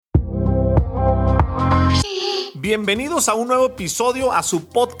Bienvenidos a un nuevo episodio a su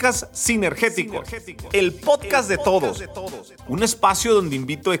podcast Sinergéticos, el podcast de todos. Un espacio donde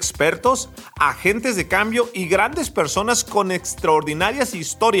invito expertos, agentes de cambio y grandes personas con extraordinarias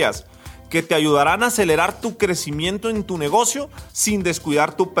historias que te ayudarán a acelerar tu crecimiento en tu negocio sin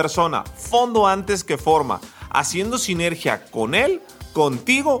descuidar tu persona, fondo antes que forma, haciendo sinergia con él,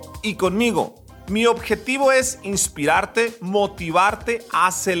 contigo y conmigo. Mi objetivo es inspirarte, motivarte,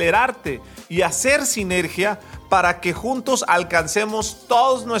 acelerarte y hacer sinergia para que juntos alcancemos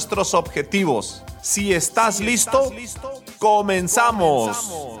todos nuestros objetivos. Si estás listo,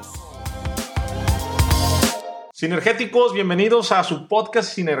 comenzamos. Sinergéticos, bienvenidos a su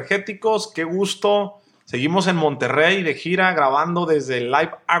podcast Sinergéticos. Qué gusto. Seguimos en Monterrey de gira grabando desde el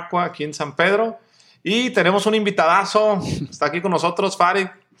Live Aqua aquí en San Pedro. Y tenemos un invitadazo. Está aquí con nosotros, Farid.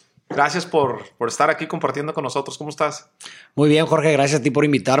 Gracias por estar aquí compartiendo con nosotros. ¿Cómo estás? Muy bien, Jorge. Gracias a ti por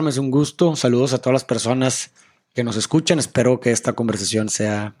invitarme. Es un gusto. Saludos a todas las personas que nos escuchan. Espero que esta conversación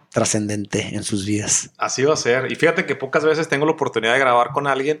sea trascendente en sus vidas. Así va a ser. Y fíjate que pocas veces tengo la oportunidad de grabar con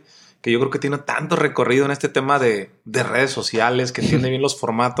alguien que yo creo que tiene tanto recorrido en este tema de redes sociales, que entiende bien los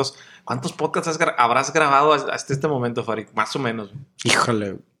formatos. ¿Cuántos podcasts habrás grabado hasta este momento, Farid? Más o menos.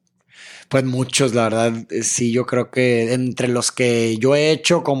 Híjole. Pues muchos, la verdad. Sí, yo creo que entre los que yo he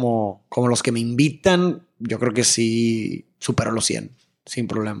hecho como los que me invitan, yo creo que sí supero los 100, sin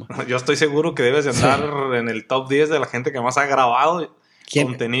problema. Yo estoy seguro que debes de andar en el top 10 de la gente que más ha grabado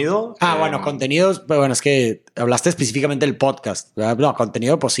contenido. Bueno, contenidos, pues bueno, es que hablaste específicamente del podcast, ¿verdad? No,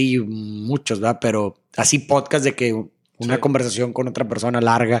 contenido, pues sí, muchos, ¿verdad? Pero así podcast de que una conversación con otra persona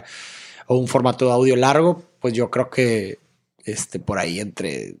larga o un formato de audio largo, pues yo creo que por ahí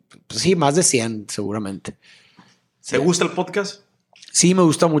entre, pues sí, más de 100 seguramente. ¿Te gusta el podcast? Sí, me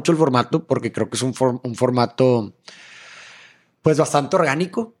gusta mucho el formato porque creo que es un formato pues bastante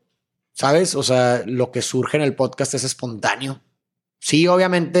orgánico, ¿sabes? O sea, lo que surge en el podcast es espontáneo. Sí,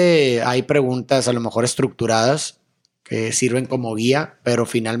 obviamente hay preguntas a lo mejor estructuradas que sirven como guía, pero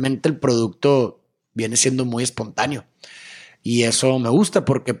finalmente el producto viene siendo muy espontáneo. Y eso me gusta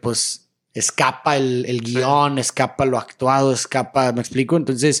porque pues escapa el guión, escapa lo actuado, ¿me explico?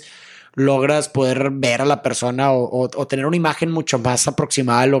 Entonces logras poder ver a la persona o tener una imagen mucho más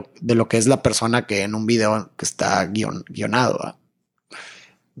aproximada de lo que es la persona que en un video que está guionado, ¿verdad?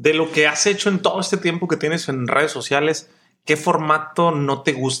 De lo que has hecho en todo este tiempo que tienes en redes sociales, ¿qué formato no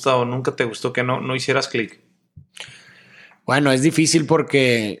te gusta o nunca te gustó que no hicieras clic? Bueno, es difícil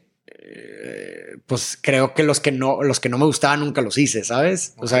porque pues creo que los que no me gustaban nunca los hice,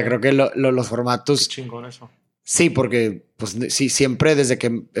 ¿sabes? Okay. O sea, creo que los formatos... Qué chingón eso. Sí, porque pues sí, siempre desde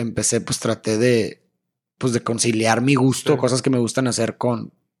que empecé pues traté de conciliar mi gusto, cosas que me gustan hacer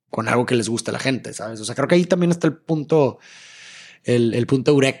con algo que les gusta a la gente, ¿sabes? O sea, creo que ahí también está el punto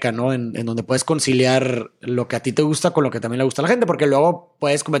eureka, ¿no? En donde puedes conciliar lo que a ti te gusta con lo que también le gusta a la gente, porque luego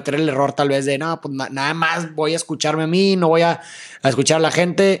puedes cometer el error tal vez de, no, pues nada más voy a escucharme a mí, no voy a escuchar a la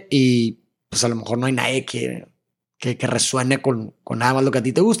gente y pues a lo mejor no hay nadie que resuene con nada más lo que a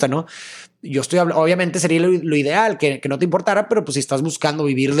ti te gusta, ¿no? Yo obviamente sería lo ideal que no te importara, pero pues si estás buscando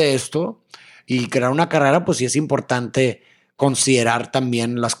vivir de esto y crear una carrera, pues sí es importante considerar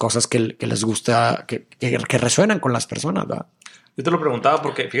también las cosas que les gusta, que resuenan con las personas, ¿verdad? Yo te lo preguntaba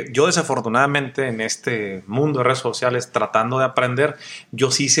porque yo desafortunadamente en este mundo de redes sociales tratando de aprender, yo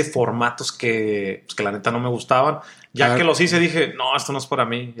sí hice formatos que la neta no me gustaban. Ya que los hice dije, no, esto no es para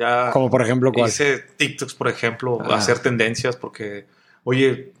mí. Ya como por ejemplo, ¿cuál? Hice TikToks, por ejemplo, hacer tendencias porque,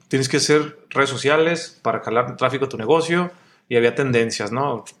 oye, tienes que hacer redes sociales para jalar tráfico a tu negocio y había tendencias,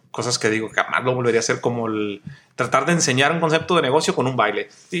 ¿no? Cosas que digo, jamás lo volvería a hacer como tratar de enseñar un concepto de negocio con un baile.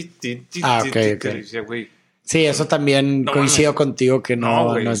 Okay. Sí, eso también coincido contigo que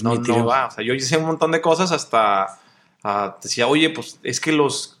no es mi tiro. No va. O sea, yo hice un montón de cosas hasta decía, oye, pues es que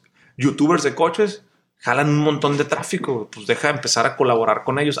los youtubers de coches jalan un montón de tráfico. Pues deja de empezar a colaborar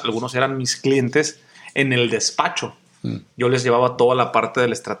con ellos. Algunos eran mis clientes en el despacho. Yo les llevaba toda la parte de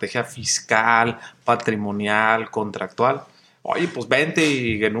la estrategia fiscal, patrimonial, contractual. Oye, pues vente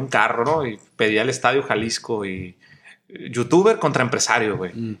y en un carro, ¿no? Y pedía el Estadio Jalisco y youtuber contra empresario,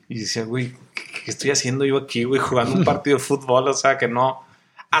 güey. Y decía, güey, ¿qué estoy haciendo yo aquí, güey? Jugando un partido de fútbol, o sea, que no.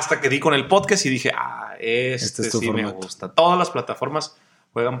 Hasta que di con el podcast y dije, este sí formato. Me gusta. Todas las plataformas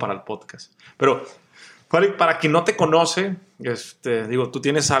juegan para el podcast. Pero, para quien no te conoce, digo, tú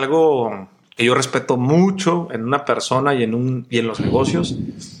tienes algo que yo respeto mucho en una persona y en los negocios,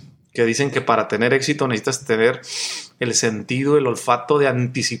 que dicen que para tener éxito necesitas tener el sentido, el olfato de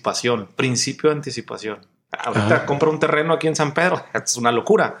anticipación, principio de anticipación. Ahorita compra un terreno aquí en San Pedro, es una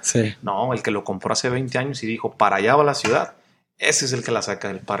locura. Sí. No, el que lo compró hace 20 años y dijo, para allá va la ciudad. ese es el que la saca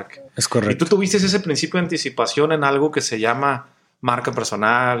del parque. Es correcto. Y tú tuviste ese principio de anticipación en algo que se llama marca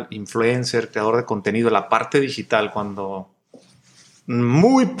personal, influencer, creador de contenido, la parte digital, cuando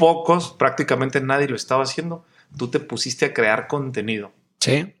muy pocos, prácticamente nadie lo estaba haciendo, tú te pusiste a crear contenido.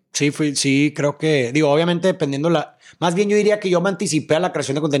 Sí, creo que, digo, obviamente dependiendo más bien yo diría que yo me anticipé a la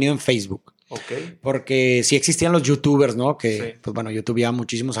creación de contenido en Facebook. Ok. Porque sí existían los YouTubers, ¿no? Que, Sí. pues bueno, YouTube lleva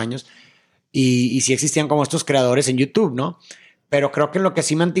muchísimos años y sí existían como estos creadores en YouTube, ¿no? Pero creo que en lo que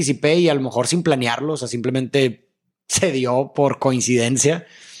sí me anticipé y a lo mejor sin planearlo, o sea, simplemente se dio por coincidencia,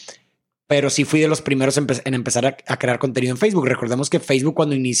 pero sí fui de los primeros en empezar a crear contenido en Facebook. Recordemos que Facebook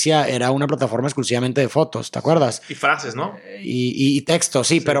cuando inicia era una plataforma exclusivamente de fotos, ¿te acuerdas? Y frases, ¿no? Y texto,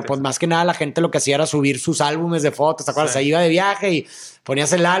 sí, pero texto. Pues más que nada la gente lo que hacía era subir sus álbumes de fotos, ¿te acuerdas? Se iba de viaje y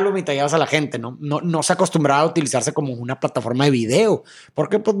ponías el álbum y te llevas a la gente, ¿no? No se acostumbraba a utilizarse como una plataforma de video,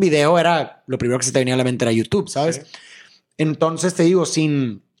 porque pues video era lo primero que se te venía a la mente era YouTube, ¿sabes? Sí. Entonces te digo,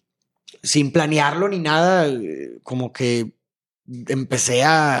 sin planearlo ni nada, como que empecé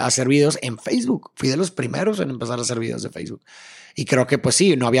a hacer videos en Facebook. Fui de los primeros en empezar a hacer videos de Facebook. Y creo que pues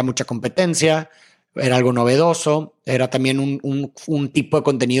sí, no había mucha competencia, era algo novedoso, era también un tipo de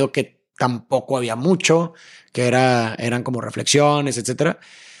contenido que tampoco había mucho, que eran como reflexiones, etcétera.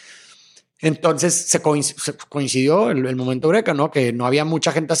 Entonces se coincidió el momento eureka, ¿no? Que no había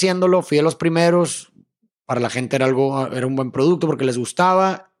mucha gente haciéndolo, fui de los primeros, para la gente era un buen producto porque les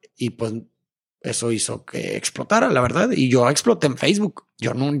gustaba y pues eso hizo que explotara, la verdad. Y yo exploté en Facebook.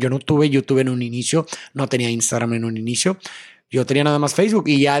 Yo no tuve YouTube en un inicio, no tenía Instagram en un inicio. Yo tenía nada más Facebook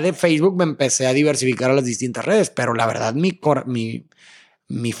y ya de Facebook me empecé a diversificar a las distintas redes. Pero la verdad,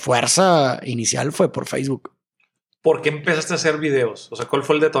 mi fuerza inicial fue por Facebook. ¿Por qué empezaste a hacer videos? O sea, ¿cuál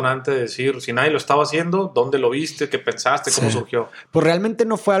fue el detonante de decir, si nadie lo estaba haciendo, dónde lo viste, qué pensaste, cómo surgió? Pues realmente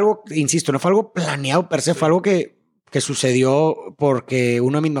no fue algo, insisto, no fue algo planeado per se, fue algo que sucedió porque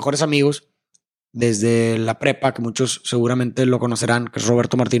uno de mis mejores amigos desde la prepa, que muchos seguramente lo conocerán, que es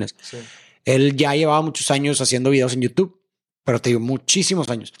Roberto Martínez. Sí. Él ya llevaba muchos años haciendo videos en YouTube, pero te digo, muchísimos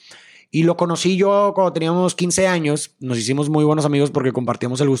años. Y lo conocí yo cuando teníamos 15 años. Nos hicimos muy buenos amigos porque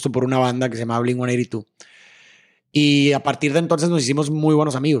compartíamos el gusto por una banda que se llamaba Blink-182. Y a partir de entonces nos hicimos muy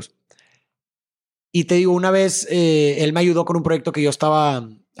buenos amigos. Y te digo, una vez él me ayudó con un proyecto que yo estaba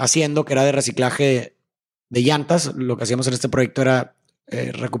haciendo, que era de reciclaje de llantas. Lo que hacíamos en este proyecto era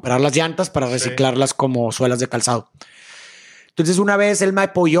recuperar las llantas para reciclarlas como suelas de calzado. Entonces una vez él me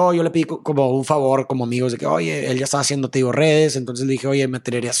apoyó, yo le pedí como un favor como amigos de que, oye, él ya estaba haciendo, te digo, redes, entonces le dije, oye, me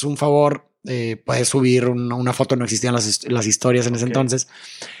tendrías un favor, puedes subir una foto, no existían las historias en ese entonces,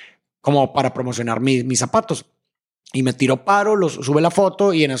 como para promocionar mis zapatos. Y me tiró paro, sube la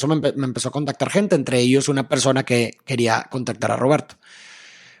foto y en eso me empezó a contactar gente, entre ellos una persona que quería contactar a Roberto.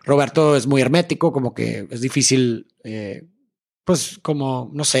 Roberto es muy hermético, como que es difícil... pues como,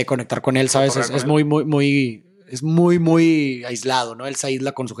 no sé, conectar con él, ¿sabes? Es muy aislado, ¿no? Él se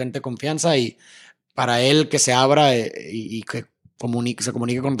aísla con su gente de confianza y para él que se abra y que se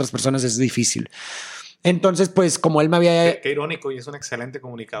comunique con otras personas es difícil. Entonces, pues como él me había... Qué irónico y es un excelente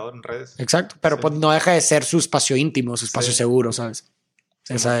comunicador en redes. Exacto, pero pues no deja de ser su espacio íntimo, su espacio seguro, ¿sabes?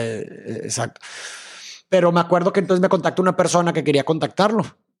 Exacto. Pero me acuerdo que entonces me contactó una persona que quería contactarlo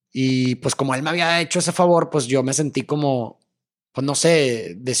y pues como él me había hecho ese favor, pues yo me sentí como... pues no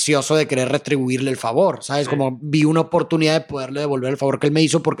sé, deseoso de querer retribuirle el favor, ¿sabes? Como vi una oportunidad de poderle devolver el favor que él me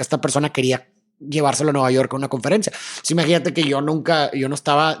hizo porque esta persona quería llevárselo a Nueva York a una conferencia. Entonces, imagínate que yo no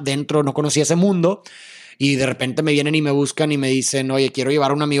estaba dentro, no conocía ese mundo y de repente me vienen y me buscan y me dicen, oye, quiero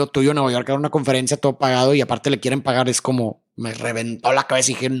llevar a un amigo tuyo a Nueva York a una conferencia, todo pagado y aparte le quieren pagar. Es como, me reventó la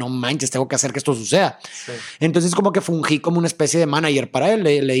cabeza y dije, no manches, tengo que hacer que esto suceda. Sí. Entonces como que fungí como una especie de manager para él.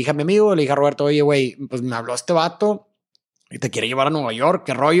 Le dije a mi amigo, le dije a Roberto, oye, güey, pues me habló este vato y te quiere llevar a Nueva York,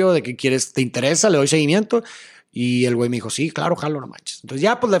 ¿qué rollo? ¿De qué quieres? ¿Te interesa? Le doy seguimiento. Y el güey me dijo, sí, claro, jalo, no manches. Entonces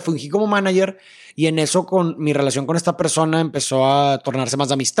ya pues le fungí como manager y en eso con mi relación con esta persona empezó a tornarse más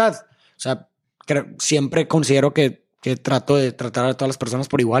de amistad. O sea, siempre considero que trato de tratar a todas las personas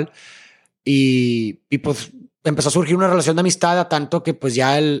por igual y pues empezó a surgir una relación de amistad a tanto que pues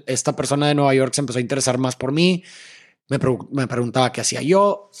ya esta persona de Nueva York se empezó a interesar más por mí. Me preguntaba qué hacía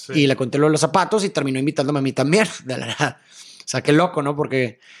yo y le conté lo de los zapatos y terminó invitándome a mí también de la nada. O sea, qué loco, ¿no?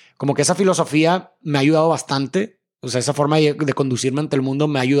 Porque como que esa filosofía me ha ayudado bastante. O sea, esa forma de conducirme ante el mundo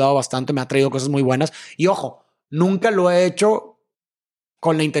me ha ayudado bastante, me ha traído cosas muy buenas. Y ojo, nunca lo he hecho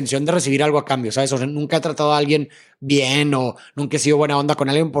con la intención de recibir algo a cambio, ¿sabes? O sea, nunca he tratado a alguien bien o nunca he sido buena onda con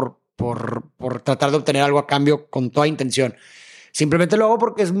alguien por tratar de obtener algo a cambio con toda intención. Simplemente lo hago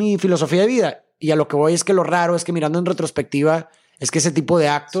porque es mi filosofía de vida. Y a lo que voy es que lo raro es que mirando en retrospectiva es que ese tipo de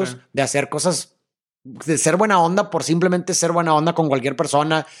actos de hacer cosas de ser buena onda por simplemente ser buena onda con cualquier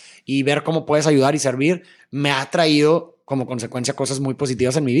persona y ver cómo puedes ayudar y servir, me ha traído como consecuencia cosas muy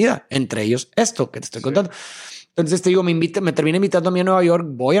positivas en mi vida. Entre ellos esto que te estoy contando. Entonces te digo, me termina invitando a mí a Nueva York,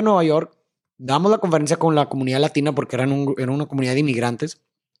 voy a Nueva York, damos la conferencia con la comunidad latina porque era una comunidad de inmigrantes.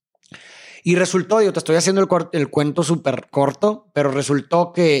 Y resultó, te estoy haciendo el cuento súper corto, pero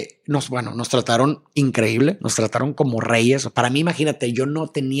resultó que nos trataron increíble, nos trataron como reyes. Para mí, imagínate, yo no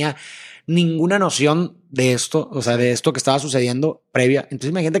tenía ninguna noción de esto, o sea, de esto que estaba sucediendo previa.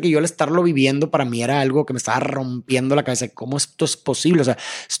 Entonces, imagínate que yo al estarlo viviendo, para mí era algo que me estaba rompiendo la cabeza. ¿Cómo esto es posible? O sea,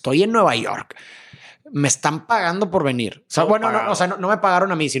 estoy en Nueva York. Me están pagando por venir. O sea, no me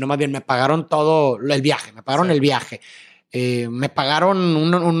pagaron a mí, sino más bien me pagaron todo el viaje, me pagaron el viaje. Me pagaron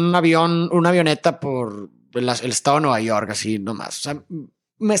un avión, una avioneta por el estado de Nueva York, así nomás. O sea,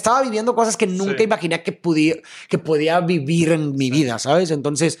 me estaba viviendo cosas que nunca imaginé que podía vivir en mi vida, ¿sabes?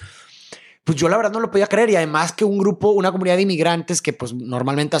 Entonces, pues yo la verdad no lo podía creer. Y además que una comunidad de inmigrantes que pues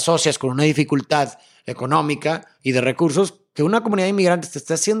normalmente asocias con una dificultad económica y de recursos, que una comunidad de inmigrantes te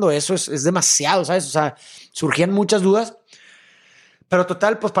esté haciendo eso es demasiado, ¿sabes? O sea, surgían muchas dudas. Pero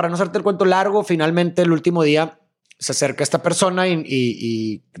total, pues para no hacerte el cuento largo, finalmente el último día se acerca esta persona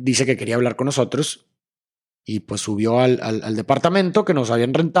y dice que quería hablar con nosotros y pues subió al departamento que nos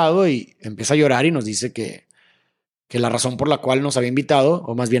habían rentado y empieza a llorar y nos dice que la razón por la cual nos había invitado,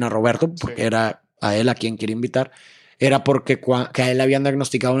 o más bien a Roberto, porque era a él a quien quería invitar, era porque que a él le habían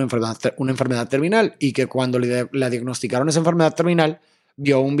diagnosticado una enfermedad terminal y que cuando le diagnosticaron esa enfermedad terminal,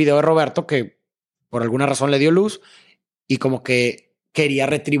 vio un video de Roberto que por alguna razón le dio luz y como que quería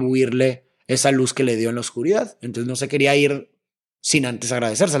retribuirle esa luz que le dio en la oscuridad. Entonces no se quería ir sin antes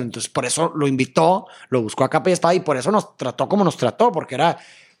agradecérselo. Entonces por eso lo invitó, lo buscó a capa y espada y por eso nos trató como nos trató, porque era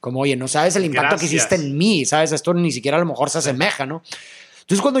como, oye, no sabes el impacto que hiciste en mí, ¿sabes? Esto ni siquiera a lo mejor se asemeja, ¿no?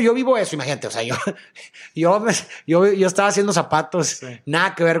 Entonces cuando yo vivo eso, imagínate, o sea, yo estaba haciendo zapatos,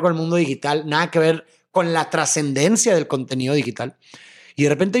 nada que ver con el mundo digital, nada que ver con la trascendencia del contenido digital. Y de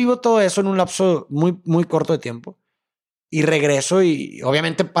repente vivo todo eso en un lapso muy, muy corto de tiempo. Y regreso y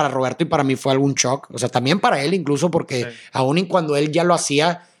obviamente para Roberto y para mí fue algún shock. O sea, también para él incluso porque aún y cuando él ya lo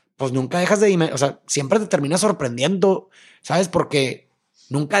hacía, pues nunca dejas o sea, siempre te termina sorprendiendo, ¿sabes? Porque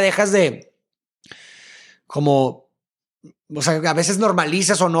nunca dejas de como, o sea, a veces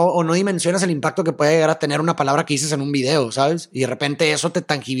normalizas o no dimensionas el impacto que puede llegar a tener una palabra que dices en un video, ¿sabes? Y de repente eso te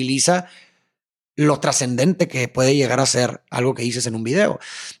tangibiliza lo trascendente que puede llegar a ser algo que dices en un video.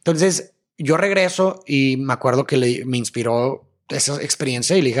 Entonces, yo regreso y me acuerdo que me inspiró esa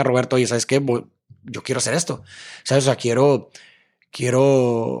experiencia y le dije a Roberto, oye, ¿sabes qué? Yo quiero hacer esto, ¿sabes? O sea,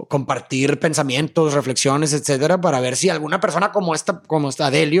 quiero compartir pensamientos, reflexiones, etcétera, para ver si alguna persona como esta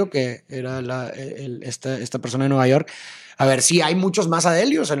Adelio, que era esta persona de Nueva York, a ver si hay muchos más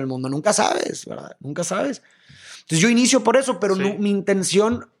Adelios en el mundo. Nunca sabes, ¿verdad? Nunca sabes. Entonces yo inicio por eso, pero mi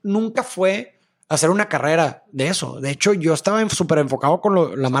intención nunca fue hacer una carrera de eso. De hecho, yo estaba súper enfocado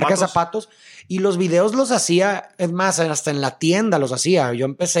con la marca de zapatos y los videos los hacía, es más, hasta en la tienda los hacía.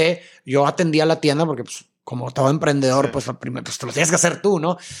 Yo atendía la tienda porque pues, como todo emprendedor, pues te lo tienes que hacer tú,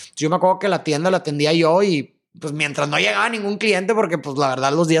 ¿no? Yo me acuerdo que la tienda la atendía yo y pues mientras no llegaba ningún cliente, porque pues la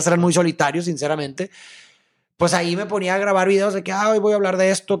verdad los días eran muy solitarios, sinceramente, pues ahí me ponía a grabar videos de que hoy voy a hablar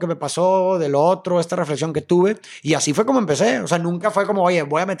de esto que me pasó, de lo otro, esta reflexión que tuve. Y así fue como empecé. O sea, nunca fue como, oye,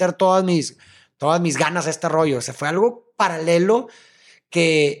 voy a meter todas mis ganas a este rollo. O sea, fue algo paralelo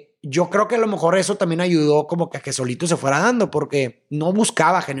que yo creo que a lo mejor eso también ayudó como que a que solito se fuera dando, porque no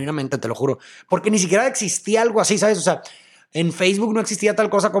buscaba genuinamente, te lo juro, porque ni siquiera existía algo así, ¿sabes? O sea, en Facebook no existía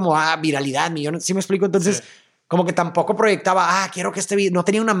tal cosa como, viralidad, millones, ¿sí me explico? Entonces, como que tampoco proyectaba, quiero que este video, no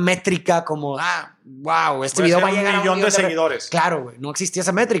tenía una métrica como, wow, este video va a llegar a un millón de seguidores. Claro, güey, no existía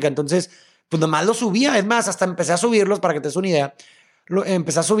esa métrica, entonces, pues nomás lo subía, es más, hasta empecé a subirlos, para que te des una idea,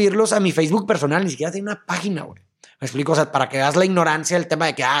 empecé a subirlos a mi Facebook personal, ni siquiera tenía una página, güey. Me explico, o sea, para que veas la ignorancia del tema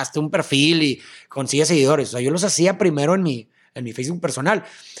de que, hazte un perfil y consigue seguidores. O sea, yo los hacía primero en mi Facebook personal.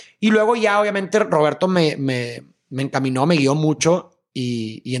 Y luego ya, obviamente, Roberto me encaminó, me guió mucho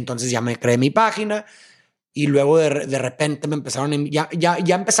y entonces ya me creé mi página y luego de repente me empezaron,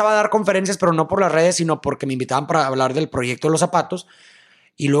 ya empezaba a dar conferencias, pero no por las redes, sino porque me invitaban para hablar del proyecto de los zapatos.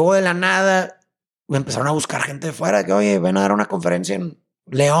 Y luego de la nada me empezaron a buscar gente de fuera, que, oye, ven a dar una conferencia en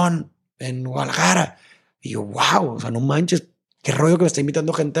León, en Guadalajara. Y yo, wow, o sea, no manches, qué rollo que me está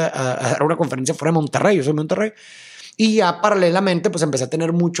invitando gente a dar una conferencia fuera de Monterrey. Yo soy de Monterrey. Y ya paralelamente, pues empecé a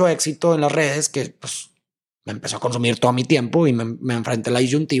tener mucho éxito en las redes, que pues me empezó a consumir todo mi tiempo y me enfrenté a la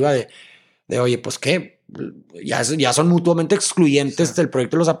disyuntiva de oye, pues qué, ya son mutuamente excluyentes del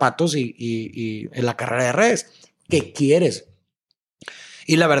proyecto de los zapatos y en la carrera de redes. ¿Qué quieres?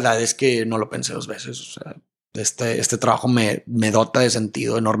 Y la verdad es que no lo pensé 2 veces. O sea, este trabajo me dota de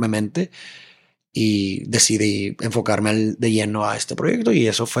sentido enormemente y decidí enfocarme de lleno a este proyecto. Y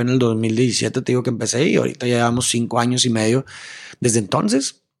eso fue en el 2017, te digo que empecé, y ahorita ya llevamos 5 años y medio desde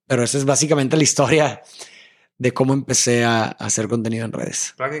entonces. Pero esa es básicamente la historia de cómo empecé a hacer contenido en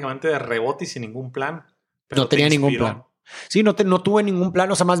redes. Prácticamente de rebote y sin ningún plan. No tenía ningún plan. Sí, no tuve ningún plan.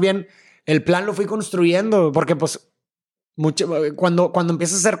 O sea, más bien el plan lo fui construyendo porque pues cuando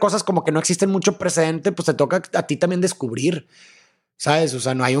empiezas a hacer cosas como que no existen mucho precedente, pues te toca a ti también descubrir, ¿sabes? O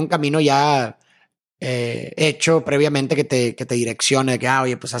sea, no hay un camino ya hecho previamente que te direccione, de que,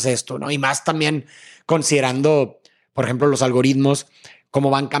 oye, pues haz esto, ¿no? Y más también considerando, por ejemplo, los algoritmos, cómo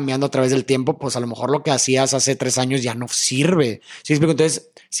van cambiando a través del tiempo, pues a lo mejor lo que hacías hace 3 años ya no sirve. ¿Sí?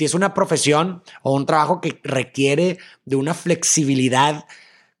 Entonces, si es una profesión o un trabajo que requiere de una flexibilidad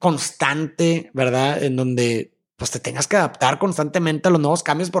constante, ¿verdad? En donde pues te tengas que adaptar constantemente a los nuevos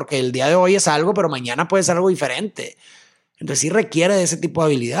cambios, porque el día de hoy es algo, pero mañana puede ser algo diferente. Entonces sí requiere de ese tipo de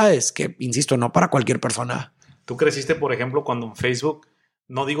habilidades que, insisto, no para cualquier persona. Tú creciste, por ejemplo, cuando en Facebook,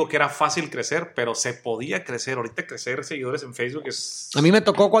 no digo que era fácil crecer, pero se podía crecer. Ahorita crecer seguidores en Facebook es... A mí me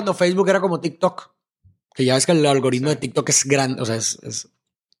tocó cuando Facebook era como TikTok, que ya ves que el algoritmo de TikTok es grande, o sea, es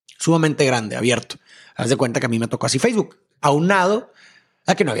sumamente grande, abierto. Haz de cuenta que a mí me tocó así Facebook, aunado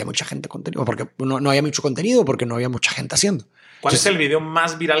a que no había mucha gente contenido, porque no había mucho contenido, porque no había mucha gente haciendo. ¿Cuál es el video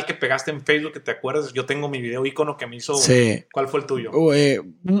más viral que pegaste en Facebook que te acuerdas? Yo tengo mi video ícono que me hizo... Sí. ¿Cuál fue el tuyo?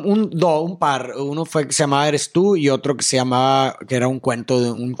 Un par. Uno fue que se llamaba Eres tú y otro que se llamaba, que era un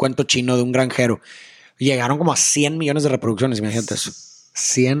cuento chino de un granjero. Llegaron como a 100 millones de reproducciones, imagínate eso.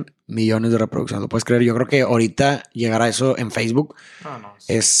 100 millones de reproducciones, ¿lo puedes creer? Yo creo que ahorita llegar a eso en Facebook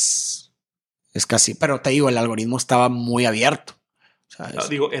es casi... Pero te digo, el algoritmo estaba muy abierto. ¿Sabes?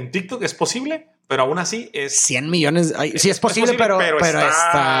 Digo, en TikTok es posible, pero aún así es... 100 millones. Sí es posible, pero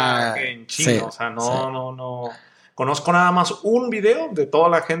está en chino. Sí, o sea, no. Conozco nada más un video de toda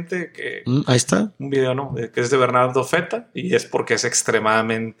la gente que... Ahí está. Un video, ¿no? Que es de Bernardo Feta y es porque es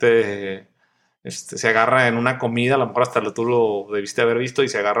extremadamente... se agarra en una comida, a lo mejor hasta tú lo debiste haber visto, y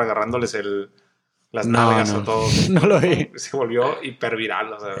se agarra agarrándoles las nalgas a todos. No lo vi. Se volvió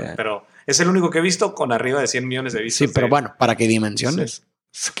hiperviral, o sea, pero es el único que he visto con arriba de 100 millones de vistas. Sí, pero bueno, para qué dimensiones.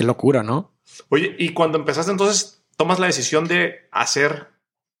 Sí. Qué locura, ¿no? Oye, y cuando empezaste entonces, tomas la decisión de hacer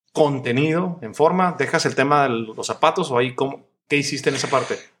contenido en forma, dejas el tema de los zapatos, o ahí ¿qué hiciste en esa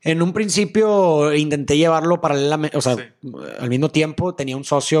parte? En un principio intenté llevarlo paralelamente, o sea, al mismo tiempo tenía un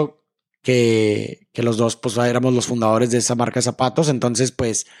socio que los dos pues éramos los fundadores de esa marca de zapatos. Entonces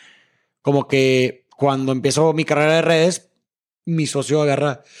pues como que cuando empiezo mi carrera de redes, mi socio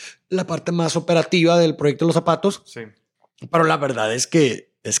agarra la parte más operativa del proyecto de los zapatos. Sí. Pero la verdad es que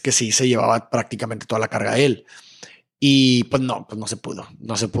sí se llevaba prácticamente toda la carga de él. Y pues no se pudo.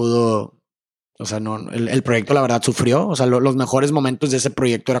 No se pudo. O sea, no, el proyecto la verdad sufrió. O sea, los mejores momentos de ese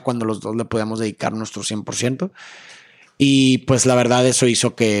proyecto era cuando los dos le podíamos dedicar nuestro 100%. Y pues la verdad eso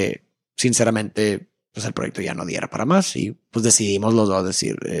hizo que, sinceramente, pues el proyecto ya no diera para más. Y pues decidimos los dos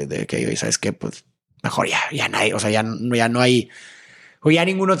decir de que, ¿sabes qué? Pues mejor ya nadie, o sea, ya no hay, o ya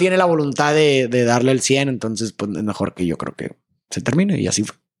ninguno tiene la voluntad de darle el 100. Entonces, pues es mejor que yo creo que se termine, y así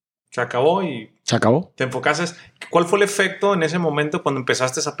fue. Se acabó y... Se acabó. Te enfocaste. ¿Cuál fue el efecto en ese momento cuando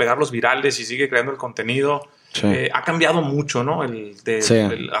empezaste a pegar los virales y sigue creando el contenido? Sí. Ha cambiado mucho, ¿no?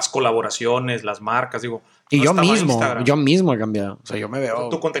 Las colaboraciones, las marcas, digo. Y no yo mismo he cambiado. O sea, yo me veo...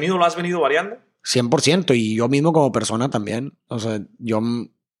 ¿Tu contenido lo has venido variando? 100%. Y yo mismo como persona también. O sea, yo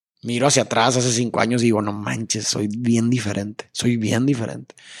miro hacia atrás hace 5 años y digo, no manches, soy bien diferente.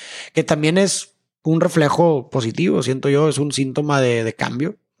 Que también es un reflejo positivo, siento yo. Es un síntoma de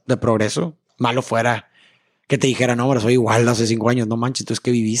cambio, de progreso. Malo fuera que te dijera, no, pero soy igual hace 5 años. No manches, tú es que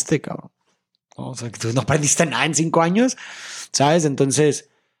viviste, cabrón. O sea, que tú no aprendiste nada en 5 años, ¿sabes? Entonces,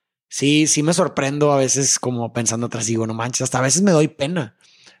 sí me sorprendo a veces como pensando atrás. Digo, no manches, hasta a veces me doy pena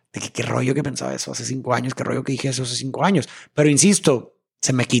de que qué rollo que pensaba eso hace 5 años, qué rollo que dije eso hace 5 años. Pero insisto,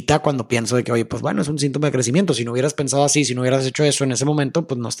 se me quita cuando pienso de que, oye, pues bueno, es un síntoma de crecimiento. Si no hubieras pensado así, si no hubieras hecho eso en ese momento,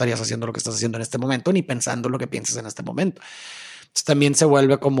 pues no estarías haciendo lo que estás haciendo en este momento, ni pensando lo que piensas en este momento. Entonces también se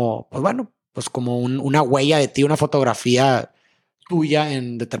vuelve como, pues bueno, pues como una huella de ti, una fotografía tuya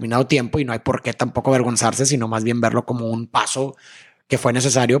en determinado tiempo, y no hay por qué tampoco avergonzarse, sino más bien verlo como un paso que fue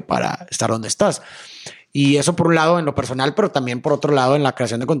necesario para estar donde estás. Y eso por un lado en lo personal, pero también por otro lado en la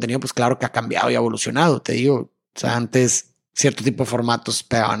creación de contenido, pues claro que ha cambiado y ha evolucionado, te digo. O sea, antes cierto tipo de formatos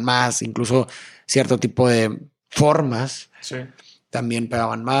pegaban más, incluso cierto tipo de formas también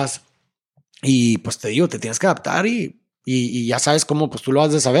pegaban más. Y pues te digo, te tienes que adaptar y y ya sabes cómo, pues tú lo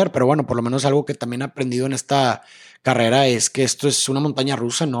has de saber, pero bueno, por lo menos algo que también he aprendido en esta carrera es que esto es una montaña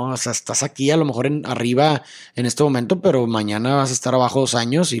rusa, ¿no? O sea, estás aquí a lo mejor arriba en este momento, pero mañana vas a estar abajo 2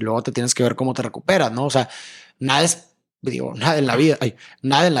 años y luego te tienes que ver cómo te recuperas, ¿no? O sea, nada es, digo, nada en la vida,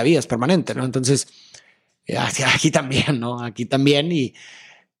 nada en la vida es permanente, ¿no? Entonces, aquí también, ¿no? Aquí también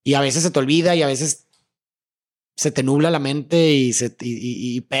y a veces se te olvida y a veces se te nubla la mente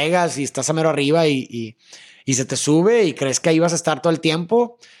y pegas y estás a mero arriba y se te sube y crees que ahí vas a estar todo el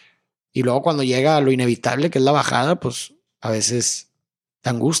tiempo. Y luego cuando llega lo inevitable, que es la bajada, pues a veces te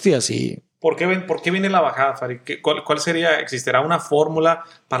angustias y... ¿Por qué viene la bajada, Farid? ¿Cuál sería? ¿Existirá una fórmula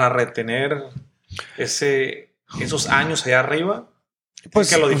para retener esos años allá arriba? Pues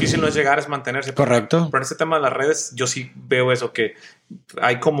que lo difícil no es llegar, es mantenerse. Correcto. Pero en este tema de las redes, yo sí veo eso, que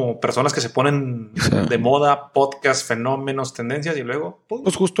hay como personas que se ponen de moda, podcast, fenómenos, tendencias y luego... ¡pum!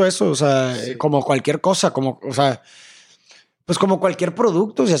 Pues justo eso, o sea, como cualquier cosa, o sea, pues como cualquier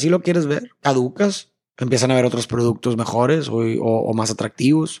producto, si así lo quieres ver, caducas, empiezan a haber otros productos mejores o más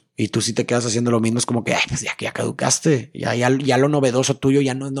atractivos y tú si te quedas haciendo lo mismo, es como que pues ya caducaste, ya lo novedoso tuyo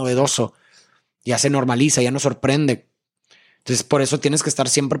ya no es novedoso, ya se normaliza, ya no sorprende. Entonces, por eso tienes que estar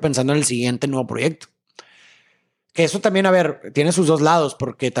siempre pensando en el siguiente nuevo proyecto. Que eso también, a ver, tiene sus dos lados,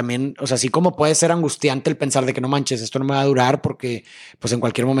 porque también, o sea, así como puede ser angustiante el pensar de que no manches, esto no me va a durar porque pues en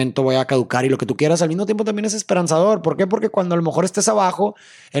cualquier momento voy a caducar y lo que tú quieras, al mismo tiempo también es esperanzador. ¿Por qué? Porque cuando a lo mejor estés abajo,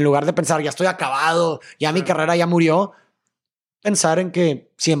 en lugar de pensar, ya estoy acabado, ya mi carrera ya murió, pensar en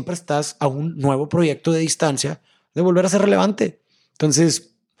que siempre estás a un nuevo proyecto de distancia de volver a ser relevante.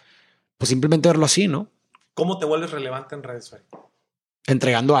 Entonces, pues simplemente verlo así, ¿no? ¿Cómo te vuelves relevante en redes, Farid?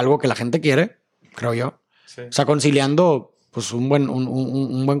 Entregando algo que la gente quiere, creo yo. Sí. O sea, conciliando pues un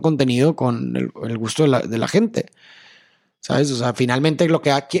buen contenido con el gusto de la gente. ¿Sabes? O sea, finalmente lo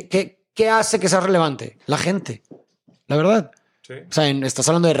que ¿qué hace que sea relevante? La gente, la verdad. Sí. O sea, estás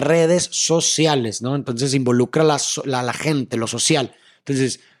hablando de redes sociales, ¿no? Entonces involucra la gente, lo social.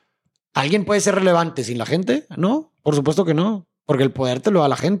 Entonces, ¿alguien puede ser relevante sin la gente? No, por supuesto que no, porque el poder te lo da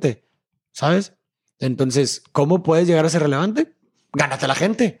la gente, ¿sabes? Entonces, ¿cómo puedes llegar a ser relevante? Gánate a la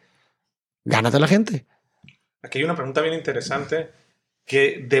gente. Gánate a la gente. Aquí hay una pregunta bien interesante,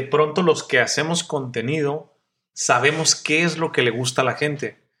 que de pronto los que hacemos contenido sabemos qué es lo que le gusta a la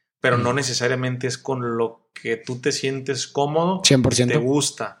gente, pero no necesariamente es con lo que tú te sientes cómodo, 100%. Te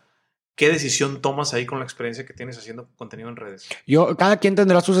gusta. ¿Qué decisión tomas ahí con la experiencia que tienes haciendo contenido en redes? Cada quien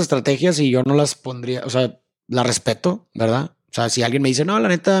tendrá sus estrategias y yo no las pondría, o sea, las respeto, ¿verdad? O sea, si alguien me dice, no, la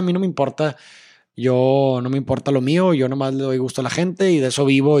neta, a mí no me importa, yo no me importa lo mío, yo nomás le doy gusto a la gente y de eso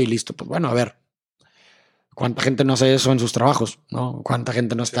vivo y listo. Pues bueno, a ver, ¿cuánta gente no hace eso en sus trabajos? ¿No? ¿Cuánta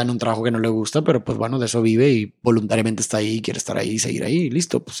gente no está en un trabajo que no le gusta, pero pues bueno, de eso vive y voluntariamente está ahí, quiere estar ahí, seguir ahí,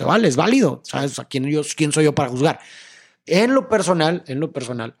 listo, pues se vale, es válido, ¿sabes? O sea, ¿quién soy yo para juzgar? En lo personal,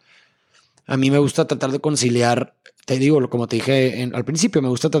 a mí me gusta tratar de conciliar, te digo, como te dije al principio, me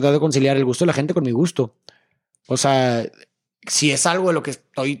gusta tratar de conciliar el gusto de la gente con mi gusto. O sea, si es algo de lo que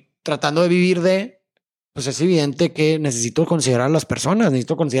estoy tratando de vivir pues es evidente que necesito considerar a las personas,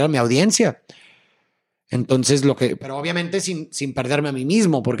 necesito considerar a mi audiencia. Entonces, pero obviamente sin perderme a mí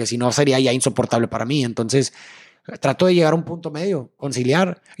mismo, porque si no sería ya insoportable para mí. Entonces, trato de llegar a un punto medio,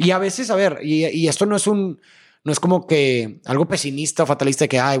 conciliar. Y a veces, a ver, y esto no es como que algo pesimista o fatalista de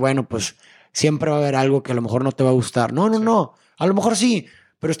que, ay, bueno, pues siempre va a haber algo que a lo mejor no te va a gustar. No. A lo mejor sí,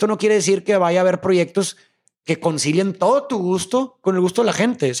 pero esto no quiere decir que vaya a haber proyectos que concilien todo tu gusto con el gusto de la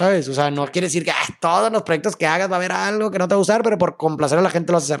gente, ¿sabes? O sea, no quiere decir que todos los proyectos que hagas va a haber algo que no te va a gustar, pero por complacer a la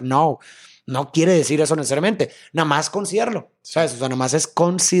gente lo vas a hacer. No quiere decir eso necesariamente. Nada más considerarlo, ¿sabes? O sea, nada más es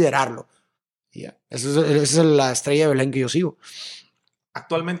considerarlo. Yeah. Esa es la estrella de Belén que yo sigo.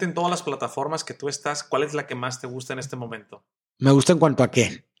 Actualmente en todas las plataformas que tú estás, ¿cuál es la que más te gusta en este momento? ¿Me gusta en cuanto a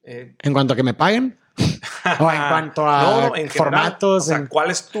qué? ¿En cuanto a que me paguen? ¿O en cuanto a en formatos? General, o sea,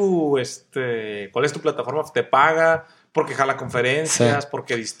 ¿cuál es tu plataforma? ¿Te paga? ¿Porque jala conferencias?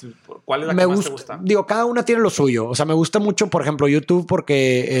 Sí. ¿Cuál es la que más te gusta? Digo, cada una tiene lo suyo. O sea, me gusta mucho, por ejemplo, YouTube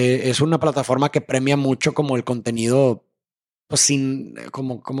porque es una plataforma que premia mucho como el contenido, pues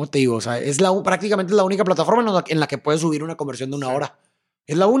 ¿cómo te digo? O sea, prácticamente es la única plataforma en la que puedes subir una conversión de 1 hora.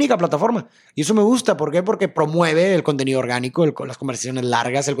 Es la única plataforma. Y eso me gusta. ¿Por qué? Porque promueve el contenido orgánico, las conversaciones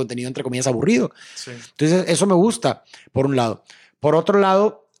largas, el contenido entre comillas aburrido. Sí. Entonces, eso me gusta, por un lado. Por otro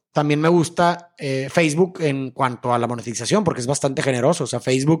lado, también me gusta Facebook en cuanto a la monetización, porque es bastante generoso. O sea,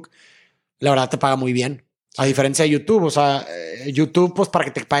 Facebook, la verdad, te paga muy bien. A diferencia de YouTube. O sea, YouTube, pues para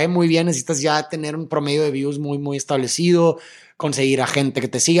que te pague muy bien, necesitas ya tener un promedio de views muy, muy establecido, conseguir a gente que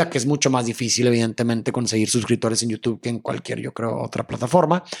te siga, que es mucho más difícil, evidentemente, conseguir suscriptores en YouTube que en cualquier, yo creo, otra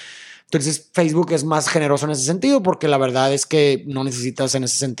plataforma. Entonces Facebook es más generoso en ese sentido porque la verdad es que no necesitas en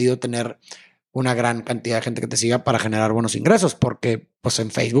ese sentido tener una gran cantidad de gente que te siga para generar buenos ingresos, porque pues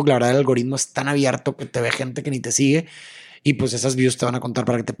en Facebook la verdad el algoritmo es tan abierto que te ve gente que ni te sigue y pues esas views te van a contar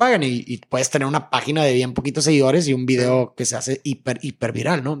para que te paguen y puedes tener una página de bien poquitos seguidores y un video que se hace hiper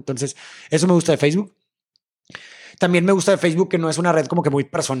viral, ¿no? Entonces eso me gusta de Facebook. También me gusta de Facebook que no es una red como que muy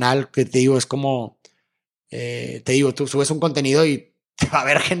personal, que te digo, es como, te digo, tú subes un contenido y va a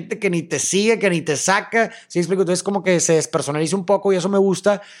haber gente que ni te sigue, que ni te saca. ¿Sí explico? Entonces como que se despersonaliza un poco y eso me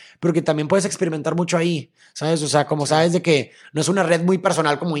gusta, pero que también puedes experimentar mucho ahí, ¿sabes? O sea, como sabes de que no es una red muy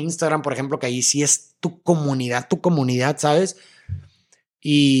personal como Instagram, por ejemplo, que ahí sí es tu comunidad, ¿sabes?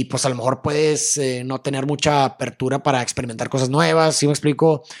 Y pues a lo mejor puedes no tener mucha apertura para experimentar cosas nuevas, ¿sí me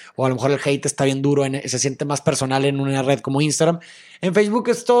explico? O a lo mejor el hate está bien duro, se siente más personal en una red como Instagram. En Facebook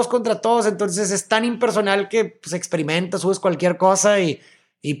es todos contra todos, entonces es tan impersonal que pues experimentas, subes cualquier cosa y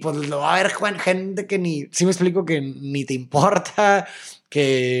pues lo va a ver gente que ni, ¿sí me explico? Que ni te importa,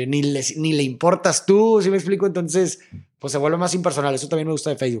 que ni le importas tú, ¿sí me explico? Entonces pues se vuelve más impersonal, eso también me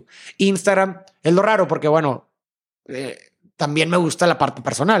gusta de Facebook. Instagram es lo raro porque bueno... también me gusta la parte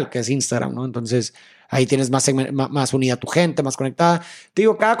personal, que es Instagram, ¿no? Entonces, ahí tienes más unida a tu gente, más conectada. Te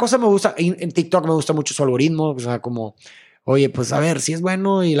digo, cada cosa me gusta. En TikTok me gusta mucho su algoritmo. O sea, como, oye, pues a ver, si es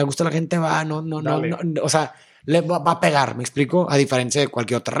bueno y le gusta a la gente, va, no. O sea, le va a pegar, ¿me explico? A diferencia de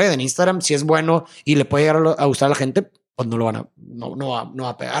cualquier otra red. En Instagram, si es bueno y le puede llegar a gustar a la gente, pues no lo van a, no va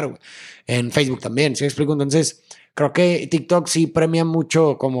a pegar, güey. En Facebook también, ¿sí me explico? Entonces, creo que TikTok sí premia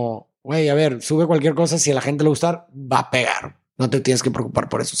mucho como... Güey, a ver, sube cualquier cosa, si a la gente le gusta, va a pegar. No te tienes que preocupar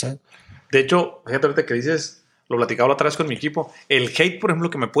por eso, ¿sabes? De hecho, fíjate ahorita que dices, lo platicaba la otra vez con mi equipo, el hate, por ejemplo,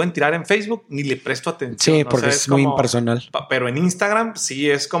 que me pueden tirar en Facebook, ni le presto atención. Sí, porque es muy impersonal. Pero en Instagram sí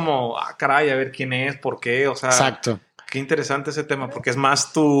es como, caray, a ver quién es, por qué, o sea... Exacto. Qué interesante ese tema, porque es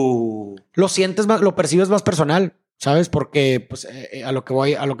más tu... Lo sientes más, lo percibes más personal, ¿sabes? Porque pues, a lo que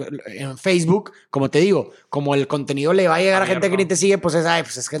voy, en Facebook, como te digo, como el contenido le va a llegar a gente que ni te sigue, pues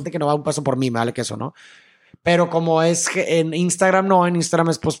es gente que no va un paso por mí, me vale que eso, ¿no? Pero como es que en Instagram, no, en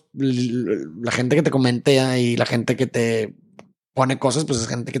Instagram es pues la gente que te comenta y la gente que te pone cosas, pues es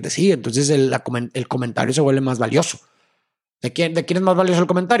gente que te sigue. Entonces el comentario se vuelve más valioso. ¿De quién es más valioso el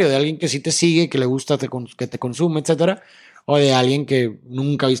comentario? ¿De alguien que sí te sigue, que le gusta, que te consume, etcétera? ¿O de alguien que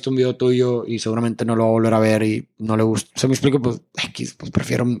nunca ha visto un video tuyo y seguramente no lo va a volver a ver y no le gusta? ¿Se me explico? Pues, pues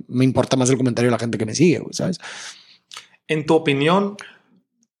prefiero, me importa más el comentario de la gente que me sigue, ¿sabes? En tu opinión,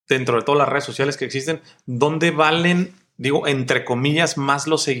 dentro de todas las redes sociales que existen, ¿dónde valen, digo, entre comillas, más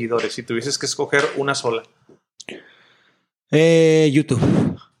los seguidores? Si tuvieses que escoger una sola.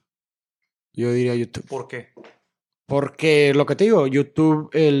 YouTube. Yo diría YouTube. ¿Por qué? Porque lo que te digo, YouTube,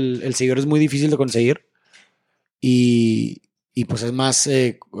 el seguidor es muy difícil de conseguir y pues es más,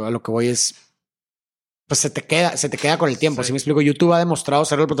 a lo que voy es, pues se te queda con el tiempo. Sí. ¿Sí me explico? YouTube ha demostrado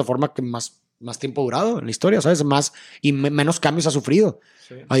ser la plataforma que más tiempo ha durado en la historia, ¿sabes? Más y menos cambios ha sufrido,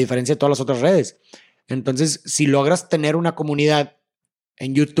 sí, a diferencia de todas las otras redes. Entonces, si logras tener una comunidad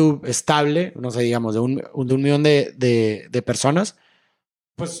en YouTube estable, no sé, digamos, de un millón de personas,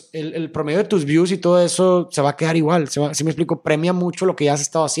 pues el promedio de tus views y todo eso se va a quedar igual. ¿Sí me explico? Premia mucho lo que ya has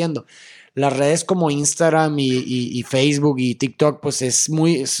estado haciendo. Las redes como Instagram y Facebook y TikTok, pues es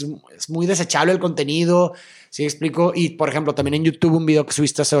muy desechable el contenido. ¿Sí me explico? Y, por ejemplo, también en YouTube un video que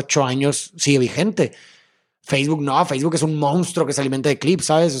subiste hace 8 años sigue vigente. Facebook no, Facebook es un monstruo que se alimenta de clips,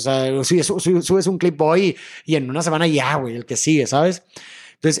 ¿sabes? O sea, subes un clip hoy y en una semana ya, güey, el que sigue, ¿sabes?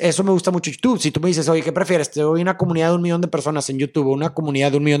 Entonces, eso me gusta mucho YouTube. Si tú me dices, oye, ¿qué prefieres? ¿Te doy una comunidad de 1 millón de personas en YouTube o una comunidad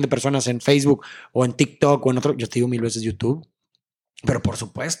de 1 millón de personas en Facebook o en TikTok o en otro? Yo te digo 1000 veces YouTube. Pero por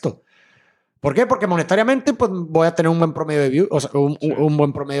supuesto. ¿Por qué? Porque monetariamente pues voy a tener un buen promedio de views, o sea, un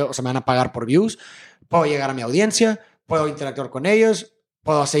buen promedio, o sea, me van a pagar por views, puedo llegar a mi audiencia, puedo interactuar con ellos,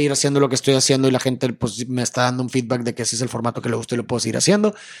 puedo seguir haciendo lo que estoy haciendo y la gente pues me está dando un feedback de que ese es el formato que le gusta y lo puedo seguir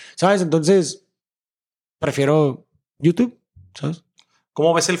haciendo, ¿sabes? Entonces, prefiero YouTube, ¿sabes?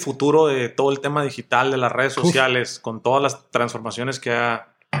 ¿Cómo ves el futuro de todo el tema digital, de las redes sociales, con todas las transformaciones que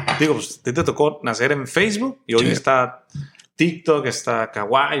ha... Digo, pues a ti te tocó nacer en Facebook y hoy está TikTok, está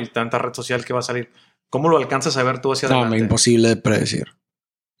Kawaii y tanta red social que va a salir. ¿Cómo lo alcanzas a ver tú hacia adelante? No, imposible de predecir.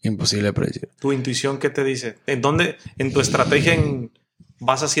 Imposible de predecir. ¿Tu intuición qué te dice? ¿En dónde, en tu estrategia,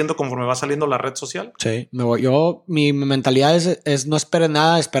 vas haciendo conforme va saliendo la red social? Sí, mi mentalidad es no esperes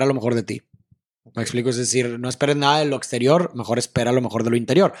nada, espera lo mejor de ti. Me explico, es decir, no esperes nada de lo exterior, mejor espera lo mejor de lo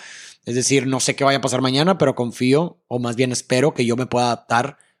interior. Es decir, no sé qué vaya a pasar mañana, pero confío, o más bien espero que yo me pueda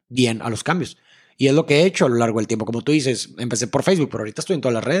adaptar bien a los cambios. Y es lo que he hecho a lo largo del tiempo. Como tú dices, empecé por Facebook, pero ahorita estoy en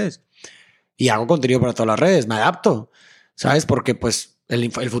todas las redes y hago contenido para todas las redes, me adapto, ¿sabes? Porque pues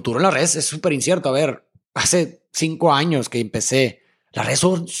el futuro en las redes es súper incierto. A ver, hace 5 años que empecé, las redes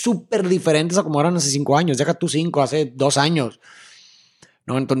son súper diferentes a como eran hace 5 años. Deja tú 5, hace 2 años.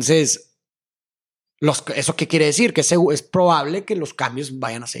 ¿No? Entonces, ¿eso qué quiere decir? Que es probable que los cambios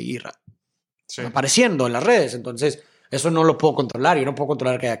vayan a seguir apareciendo en las redes. Entonces, eso no lo puedo controlar. Yo no puedo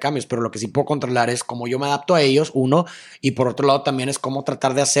controlar que haya cambios, pero lo que sí puedo controlar es cómo yo me adapto a ellos, uno, y por otro lado también es cómo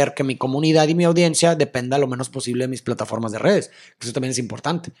tratar de hacer que mi comunidad y mi audiencia dependa lo menos posible de mis plataformas de redes. Eso también es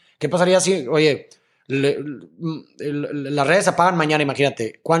importante. ¿Qué pasaría si, oye, las redes se apagan mañana?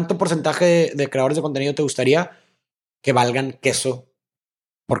 Imagínate, ¿cuánto porcentaje de creadores de contenido te gustaría que valgan queso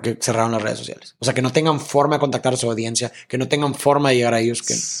porque cerraron las redes sociales? O sea, que no tengan forma de contactar a su audiencia, que no tengan forma de llegar a ellos.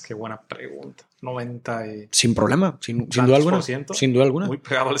 Qué buena pregunta. 90 y... Sin problema, sin duda alguna. Sin duda alguna. Muy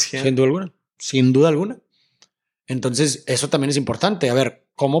pegado al 100. Sin duda alguna. Sin duda alguna. Entonces, eso también es importante. A ver,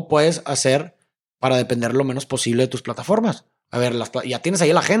 ¿cómo puedes hacer para depender lo menos posible de tus plataformas? A ver, ya tienes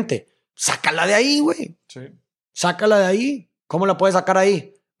ahí a la gente. Sácala de ahí, güey. Sí. Sácala de ahí. ¿Cómo la puedes sacar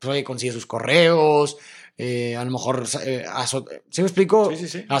ahí? Pues, oye, consigue sus correos. A lo mejor, ¿sí me explico?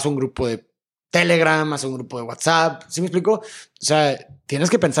 Sí. Haz un grupo de Telegram, haz un grupo de WhatsApp. ¿Sí me explico? O sea, tienes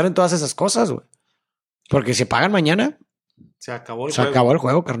que pensar en todas esas cosas, güey. Porque si pagan mañana, se acabó el juego. Se acabó el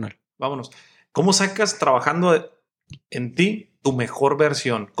juego, carnal. Vámonos. ¿Cómo sacas trabajando en ti tu mejor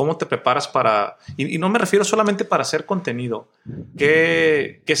versión? ¿Cómo te preparas para...? Y no me refiero solamente para hacer contenido.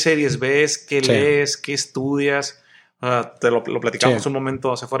 ¿Qué series ves? ¿Qué lees? ¿Qué estudias? Te lo platicamos un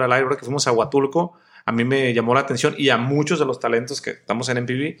momento hacia fuera del aire, que fuimos a Huatulco. A mí me llamó la atención y a muchos de los talentos que estamos en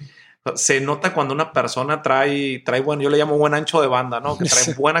MPB. Se nota cuando una persona trae bueno, yo le llamo buen ancho de banda, ¿no? Que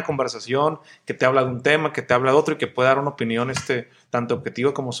trae buena conversación, que te habla de un tema, que te habla de otro y que puede dar una opinión tanto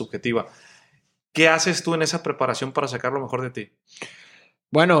objetiva como subjetiva. ¿Qué haces tú en esa preparación para sacar lo mejor de ti?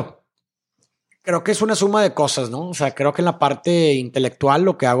 Bueno, creo que es una suma de cosas, ¿no? O sea, creo que en la parte intelectual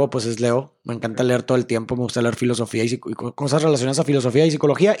lo que hago pues es leo. Me encanta leer todo el tiempo, me gusta leer filosofía y cosas relacionadas a filosofía y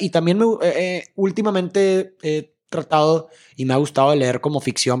psicología. Y también últimamente he tratado y me ha gustado leer como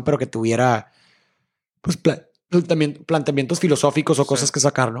ficción, pero que tuviera pues también planteamientos filosóficos o cosas que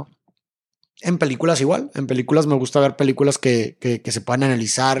sacar, ¿no? En películas igual. En películas me gusta ver películas que se puedan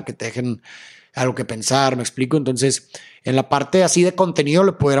analizar, que te dejen algo que pensar, me explico. Entonces, en la parte así de contenido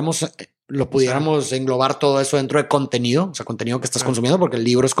lo pudiéramos englobar todo eso dentro de contenido, o sea, contenido que estás consumiendo, porque el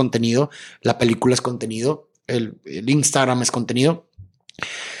libro es contenido, la película es contenido, el Instagram es contenido.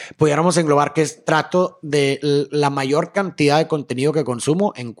 Pudiéramos englobar que trato de la mayor cantidad de contenido que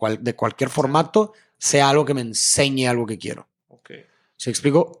consumo de cualquier formato sea algo que me enseñe algo que quiero. Okay. ¿Se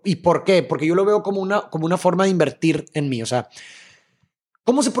explico? ¿Y por qué? Porque yo lo veo como una forma de invertir en mí. O sea,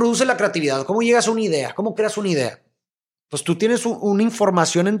 ¿cómo se produce la creatividad? ¿Cómo llegas a una idea? ¿Cómo creas una idea? Pues tú tienes una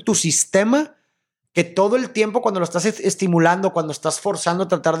información en tu sistema que todo el tiempo cuando lo estás estimulando, cuando estás forzando a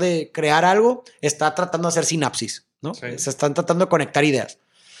tratar de crear algo, está tratando de hacer sinapsis, ¿no? Sí. Se están tratando de conectar ideas.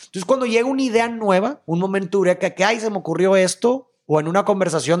 Entonces, cuando llega una idea nueva, un momento eureka, que ay, se me ocurrió esto, o en una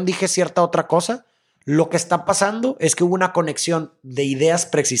conversación dije cierta otra cosa, lo que está pasando es que hubo una conexión de ideas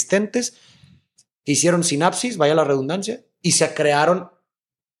preexistentes que hicieron sinapsis, vaya la redundancia, y se crearon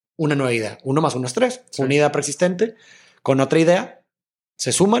una nueva idea. 1 más 1 es 3. Sí. Una idea preexistente con otra idea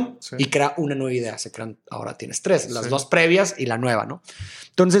se suman y crea una nueva idea. Se crean, ahora tienes 3, las 2 previas y la nueva, ¿no?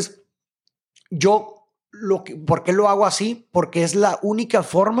 Entonces, ¿por qué lo hago así? Porque es la única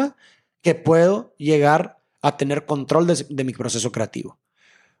forma que puedo llegar a tener control de mi proceso creativo.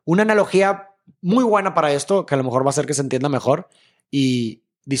 Una analogía muy buena para esto, que a lo mejor va a hacer que se entienda mejor, y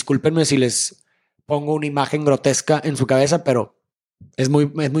discúlpenme si les pongo una imagen grotesca en su cabeza, pero es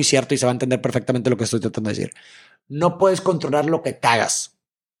muy cierto y se va a entender perfectamente lo que estoy tratando de decir. No puedes controlar lo que cagas,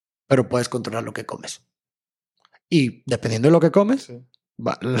 pero puedes controlar lo que comes. Y dependiendo de lo que comes,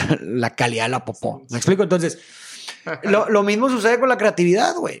 la calidad de la popó. ¿Me explico? Entonces, lo mismo sucede con la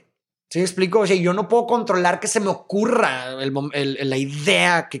creatividad, güey. ¿Sí me explico? O sea, yo no puedo controlar que se me ocurra la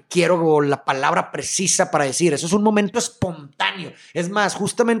idea que quiero o la palabra precisa para decir. Eso es un momento espontáneo. Es más,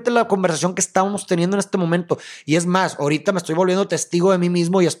 justamente la conversación que estamos teniendo en este momento. Y es más, ahorita me estoy volviendo testigo de mí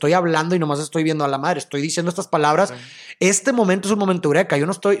mismo y estoy hablando y nomás estoy viendo a la madre. Estoy diciendo estas palabras. Sí. Este momento es un momento eureka. Yo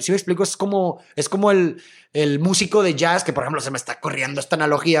no estoy, ¿sí me explico? Es como el músico de jazz, que por ejemplo se me está corriendo esta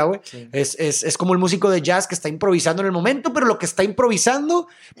analogía, güey. Sí. Es como el músico de jazz que está improvisando en el momento, pero lo que está improvisando,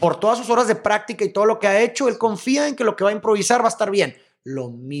 por todas sus horas de práctica y todo lo que ha hecho, él confía en que lo que va a improvisar va a estar bien. Lo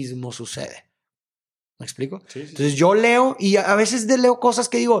mismo sucede. ¿Me explico? Sí. Entonces yo leo y a veces leo cosas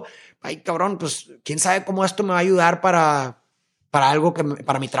que digo, ay cabrón, pues quién sabe cómo esto me va a ayudar para algo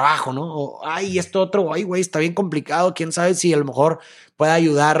para mi trabajo, ¿no? O ay, esto otro, ay güey, está bien complicado, quién sabe si a lo mejor puede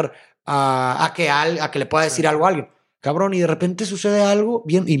ayudar a que le pueda decir algo a alguien. cabrón, y de repente sucede algo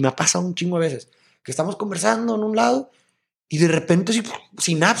bien, y me ha pasado un chingo de veces, que estamos conversando en un lado y de repente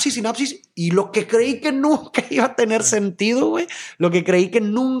sinapsis, y lo que creí que nunca iba a tener sentido, güey, lo que creí que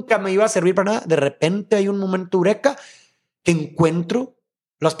nunca me iba a servir para nada, de repente hay un momento eureka que encuentro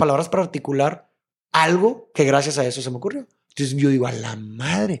las palabras para articular algo que gracias a eso se me ocurrió. Entonces yo digo, a la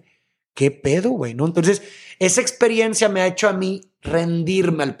madre, qué pedo, güey, ¿no? Entonces esa experiencia me ha hecho a mí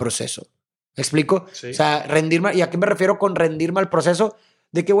rendirme al proceso. ¿Me explico? Sí. O sea, rendirme. ¿Y a qué me refiero con rendirme al proceso?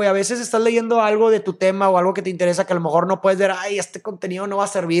 De que, güey, a veces estás leyendo algo de tu tema o algo que te interesa que a lo mejor no puedes ver, ay, este contenido no va a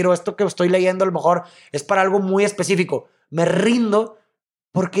servir o esto que estoy leyendo a lo mejor es para algo muy específico. Me rindo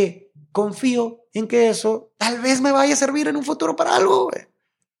porque confío en que eso tal vez me vaya a servir en un futuro para algo, güey.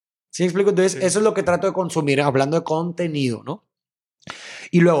 ¿Sí me explico? Entonces, eso es lo que trato de consumir hablando de contenido, ¿no?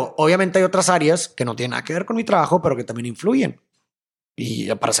 Y luego, obviamente hay otras áreas que no tienen nada que ver con mi trabajo, pero que también influyen.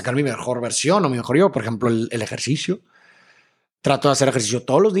 Y para sacar mi mejor versión o mi mejor yo, por ejemplo, el ejercicio. Trato de hacer ejercicio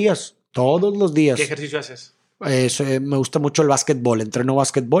todos los días. ¿Qué ejercicio haces? Me gusta mucho el básquetbol. Entreno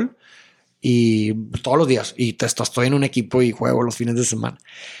básquetbol y todos los días. Y estoy en un equipo y juego los fines de semana.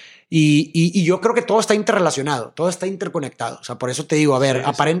 Y yo creo que todo está interrelacionado, todo está interconectado. O sea, por eso te digo, a ver,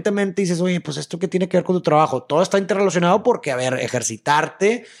 aparentemente dices, oye, pues esto qué tiene que ver con tu trabajo. Todo está interrelacionado porque, a ver,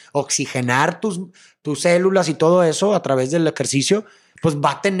 ejercitarte, oxigenar tus células y todo eso a través del ejercicio, pues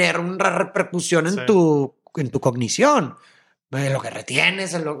va a tener una repercusión en tu cognición, en lo que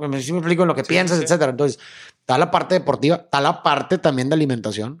retienes, me explico, en lo que piensas, etcétera. Entonces, está la parte deportiva, está la parte también de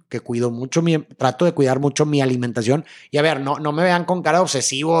alimentación, que cuido mucho, trato de cuidar mucho mi alimentación. Y a ver, no me vean con cara de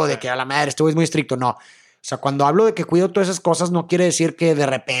obsesivo, de que a la madre, este güey es muy estricto, no. O sea, cuando hablo de que cuido todas esas cosas, no quiere decir que de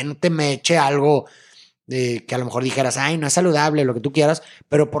repente me eche algo que a lo mejor dijeras, ay, no es saludable, lo que tú quieras,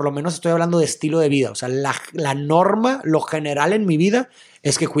 pero por lo menos estoy hablando de estilo de vida. O sea, la norma, lo general en mi vida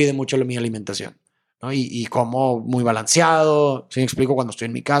es que cuide mucho mi alimentación, ¿no? Y como muy balanceado. Si me explico, cuando estoy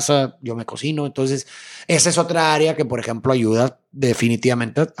en mi casa, yo me cocino. Entonces, esa es otra área que, por ejemplo, ayuda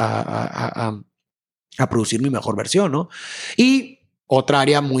definitivamente a producir mi mejor versión, ¿no? Y otra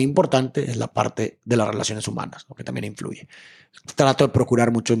área muy importante es la parte de las relaciones humanas, ¿no? Que también influye. Trato de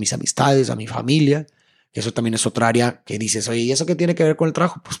procurar mucho a mis amistades, a mi familia. Eso también es otra área que dices, oye, ¿y eso qué tiene que ver con el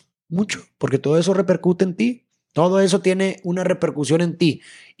trabajo? Pues mucho, porque todo eso repercute en ti. Todo eso tiene una repercusión en ti.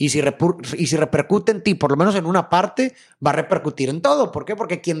 Y si repercute en ti, por lo menos en una parte, va a repercutir en todo. ¿Por qué?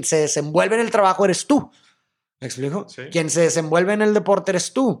 Porque quien se desenvuelve en el trabajo eres tú. ¿Me explico? Sí. Quien se desenvuelve en el deporte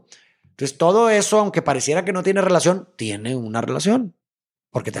eres tú. Entonces, todo eso, aunque pareciera que no tiene relación, tiene una relación.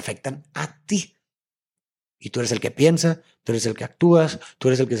 Porque te afectan a ti. Y tú eres el que piensa, tú eres el que actúas, tú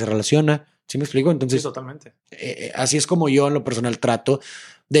eres el que se relaciona. ¿Sí me explico? Entonces, sí, totalmente. Así es como yo en lo personal trato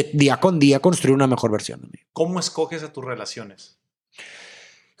de día con día construir una mejor versión de mí. ¿Cómo escoges a tus relaciones?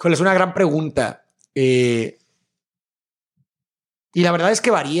 Híjole, es una gran pregunta. Y la verdad es que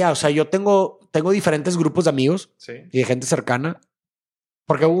varía. O sea, yo tengo diferentes grupos de amigos y de gente cercana.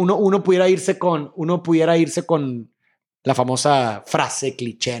 Porque uno pudiera irse con la famosa frase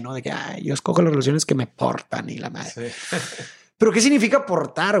cliché, ¿no? De que yo escojo las relaciones que me portan y la madre. Sí. Pero ¿qué significa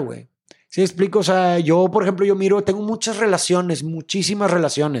aportar, güey? ¿Sí explico? O sea, yo, por ejemplo, tengo muchas relaciones, muchísimas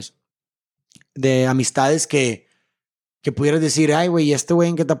relaciones de amistades que pudieras decir, ay, güey, ¿y este güey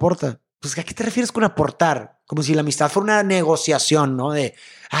en qué te aporta? Pues, ¿a qué te refieres con aportar? Como si la amistad fuera una negociación, ¿no? De,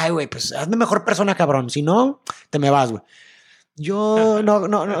 ay, güey, pues hazme mejor persona, cabrón. Si no, te me vas, güey. Yo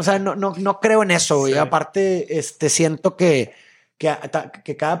no creo en eso, güey. Sí. Aparte, siento que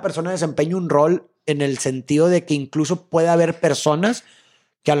cada persona desempeña un rol en el sentido de que incluso puede haber personas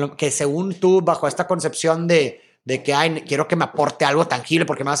que según tú, bajo esta concepción de que quiero que me aporte algo tangible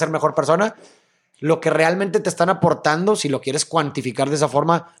porque me va a hacer mejor persona, lo que realmente te están aportando, si lo quieres cuantificar de esa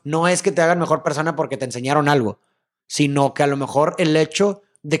forma, no es que te hagan mejor persona porque te enseñaron algo, sino que a lo mejor el hecho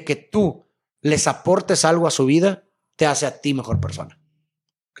de que tú les aportes algo a su vida te hace a ti mejor persona.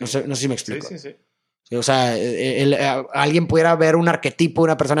 No sé si me explico. Sí. O sea, alguien pudiera ver un arquetipo de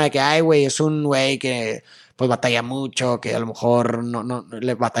una persona de que, ay, güey, es un güey que pues batalla mucho, que a lo mejor no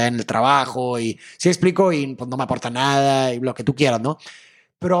le batalla en el trabajo y sí explico y pues no me aporta nada y lo que tú quieras, ¿no?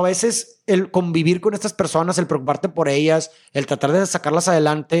 Pero a veces el convivir con estas personas, el preocuparte por ellas, el tratar de sacarlas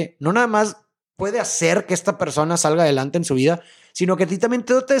adelante, no nada más puede hacer que esta persona salga adelante en su vida, sino que a ti también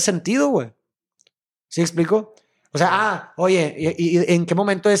te dote de sentido, güey. ¿Sí explico? O sea, oye, ¿y en qué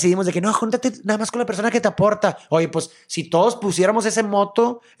momento decidimos de que no, júntate nada más con la persona que te aporta? Oye, pues si todos pusiéramos ese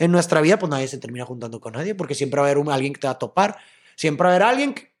moto en nuestra vida, pues nadie se termina juntando con nadie, porque siempre va a haber alguien que te va a topar, siempre va a haber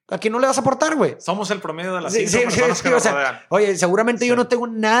alguien a quien no le vas a aportar, güey. Somos el promedio de las 5 personas que nos rodean. Oye, seguramente yo no tengo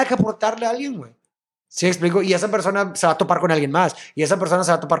nada que aportarle a alguien, güey. ¿Sí explico? Y esa persona se va a topar con alguien más, y esa persona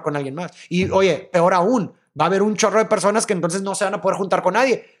se va a topar con alguien más. Y oye, peor aún, Va a haber un chorro de personas que entonces no se van a poder juntar con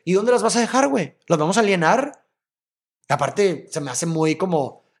nadie. ¿Y dónde las vas a dejar, güey? ¿Las vamos a alienar? Aparte, se me hace muy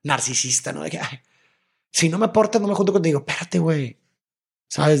como narcisista, ¿no? De que, ay, si no me aportas, no me junto contigo. Espérate, güey.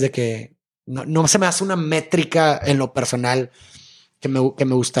 ¿Sabes? De que no se me hace una métrica en lo personal que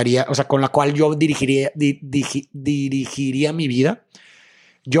me gustaría, o sea, con la cual yo dirigiría mi vida.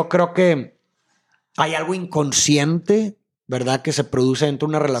 Yo creo que hay algo inconsciente, ¿verdad? Que se produce dentro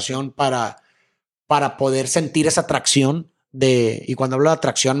de una relación para poder sentir esa atracción y cuando hablo de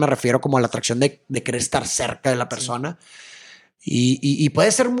atracción me refiero como a la atracción de querer estar cerca de la persona. Y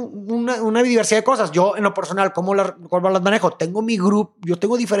puede ser una diversidad de cosas. Yo, en lo personal, ¿cómo las manejo? Tengo mi grupo, yo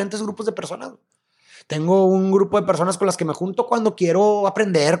tengo diferentes grupos de personas. Tengo un grupo de personas con las que me junto cuando quiero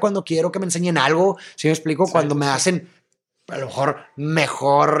aprender, cuando quiero que me enseñen algo. ¿Sí me explico? Cuando me hacen a lo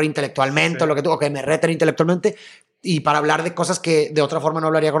mejor intelectualmente o que me reten intelectualmente. Y para hablar de cosas que de otra forma no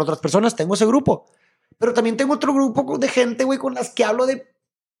hablaría con otras personas, tengo ese grupo. Pero también tengo otro grupo de gente, güey, con las que hablo de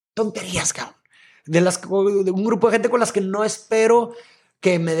tonterías, cabrón. De un grupo de gente con las que no espero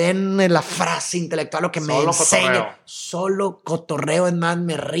que me den la frase intelectual o que me enseñen. Solo cotorreo, es más,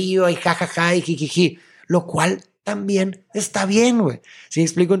 me río y jajaja y jijiji. Lo cual también está bien, güey. ¿Sí me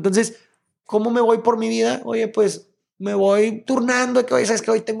explico? Entonces, ¿cómo me voy por mi vida? Oye, pues me voy turnando. Que hoy sabes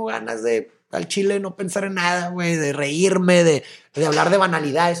que hoy tengo ganas de al chile no pensar en nada, güey, de reírme, de hablar de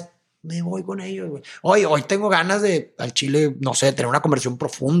banalidades. Me voy con ellos, güey. Hoy tengo ganas de, al chile, no sé, tener una conversación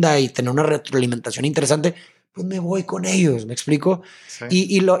profunda y tener una retroalimentación interesante. Pues me voy con ellos, ¿me explico? Sí.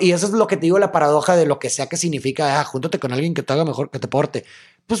 Y eso es lo que te digo, la paradoja de lo que sea que significa, júntate con alguien que te haga mejor, que te aporte.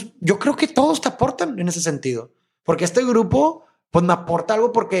 Pues yo creo que todos te aportan en ese sentido. Porque este grupo, pues me aporta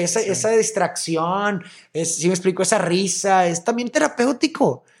algo porque esa distracción, si me explico, esa risa, es también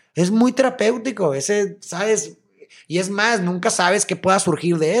terapéutico. Es muy terapéutico. ¿Sabes? Y es más, nunca sabes qué pueda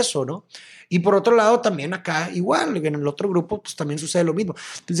surgir de eso, ¿no? Y por otro lado, también acá, igual, en el otro grupo, pues también sucede lo mismo.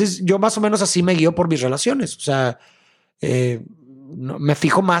 Entonces, yo más o menos así me guío por mis relaciones. O sea, me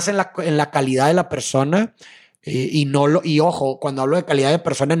fijo más en la calidad de la persona y ojo, cuando hablo de calidad de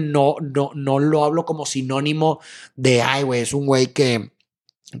persona, no lo hablo como sinónimo de, ay, güey, es un güey que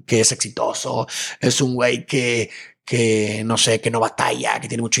es exitoso, es un güey que no sé, que no batalla, que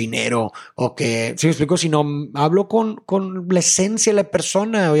tiene mucho dinero, o que, ¿sí me explico? Si no, hablo con la esencia de la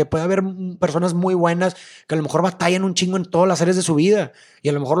persona. Oye, puede haber personas muy buenas que a lo mejor batallan un chingo en todas las áreas de su vida, y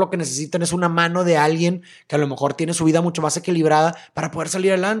a lo mejor lo que necesitan es una mano de alguien que a lo mejor tiene su vida mucho más equilibrada para poder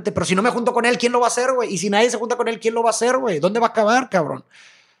salir adelante. Pero si no me junto con él, ¿quién lo va a hacer, güey? Y si nadie se junta con él, ¿quién lo va a hacer, güey? ¿Dónde va a acabar, cabrón?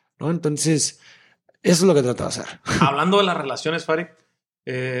 ¿No? Entonces, eso es lo que trato de hacer. Hablando de las relaciones, Farid,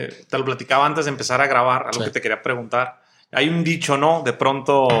 te lo platicaba antes de empezar a grabar, algo que te quería preguntar. Hay un dicho, ¿no? De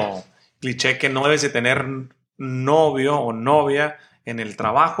pronto, cliché, que no debes de tener novio o novia en el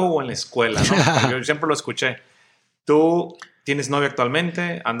trabajo o en la escuela, ¿no? Yo siempre lo escuché. Tú tienes novia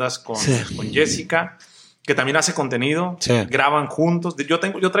actualmente, andas con Jessica, que también hace contenido, graban juntos. Yo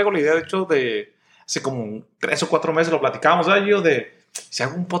traigo la idea, de hecho, de hace como 3 o 4 meses lo platicábamos, yo de si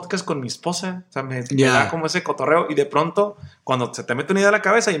hago un podcast con mi esposa, o sea, me da como ese cotorreo, y de pronto, cuando se te mete una idea a la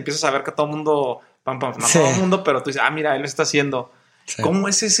cabeza y empiezas a ver que todo el mundo, no todo el mundo, pero tú dices, mira, él lo está haciendo. ¿Cómo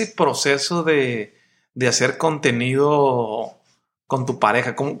es ese proceso de hacer contenido con tu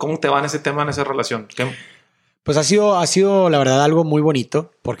pareja? ¿Cómo te va en ese tema, en esa relación? Pues ha sido la verdad algo muy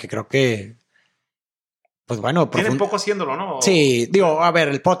bonito, porque creo que pues bueno, tienen poco haciéndolo, ¿no? Sí, digo, a ver,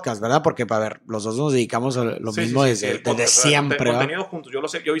 el podcast, ¿verdad? Porque, a ver, los dos nos dedicamos a lo mismo desde siempre. El contenido juntos, yo lo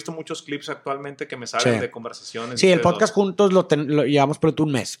sé, yo he visto muchos clips actualmente que me salen de conversaciones. Sí, el podcast juntos lo llevamos por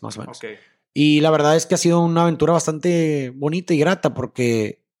un mes, más o menos. Okay. Y la verdad es que ha sido una aventura bastante bonita y grata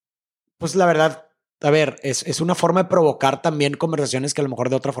porque, pues la verdad, a ver, es una forma de provocar también conversaciones que a lo mejor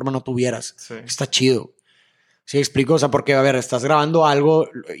de otra forma no tuvieras. Sí. Está chido. Sí, explico, o sea, porque, a ver, estás grabando algo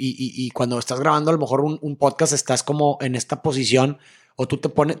y cuando estás grabando a lo mejor un podcast estás como en esta posición o tú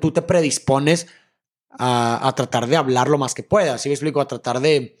te predispones a tratar de hablar lo más que puedas, ¿sí me explico? A tratar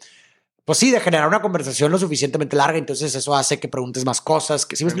de, pues sí, de generar una conversación lo suficientemente larga, entonces eso hace que preguntes más cosas,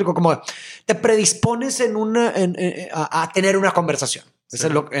 que sí me explico, como te predispones a tener una conversación. Sí. Eso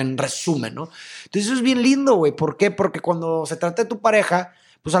es en resumen, ¿no? Entonces eso es bien lindo, güey. ¿Por qué? Porque cuando se trata de tu pareja,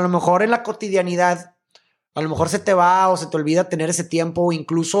 pues a lo mejor en la cotidianidad a lo mejor se te va o se te olvida tener ese tiempo, o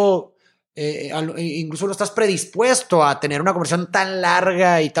incluso no estás predispuesto a tener una conversación tan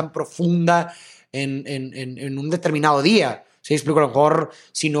larga y tan profunda en un determinado día. ¿Sí? Explico, a lo mejor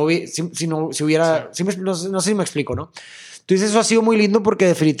si hubiera... Sí. No sé si me explico, ¿no? Entonces eso ha sido muy lindo porque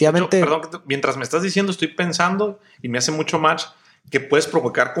definitivamente... Perdón, mientras me estás diciendo estoy pensando y me hace mucho match que puedes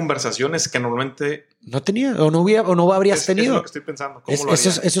provocar conversaciones que normalmente no tenía o no habrías tenido. Es lo que estoy pensando. Eso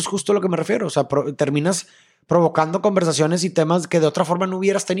es justo a lo que me refiero. O sea, terminas provocando conversaciones y temas que de otra forma no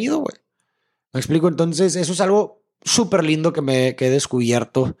hubieras tenido, güey. ¿Me explico? Entonces, eso es algo súper lindo que he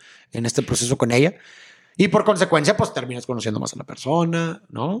descubierto en este proceso con ella. Y por consecuencia, pues terminas conociendo más a la persona,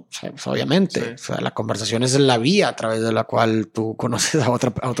 ¿no? O sea, pues, obviamente. Sí. O sea, la conversación es la vía a través de la cual tú conoces a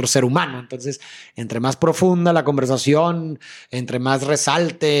otro ser humano. Entonces, entre más profunda la conversación, entre más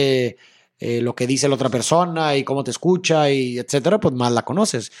resalte lo que dice la otra persona y cómo te escucha y etcétera, pues más la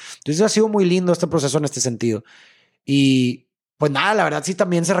conoces. Entonces, ha sido muy lindo este proceso en este sentido. Y pues nada, la verdad sí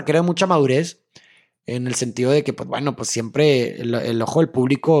también se requiere mucha madurez en el sentido de que, pues bueno, pues siempre el ojo del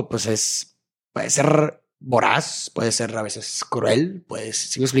público, pues puede ser voraz, puede ser a veces cruel,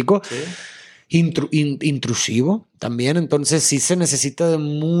 ¿sí me explico? Sí. Intrusivo también. Entonces sí se necesita de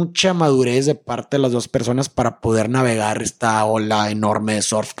mucha madurez de parte de las dos personas para poder navegar esta ola enorme de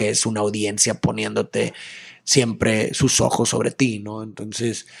surf que es una audiencia poniéndote siempre sus ojos sobre ti, ¿no?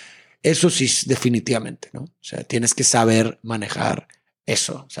 Entonces eso sí, definitivamente, ¿no? O sea, tienes que saber manejar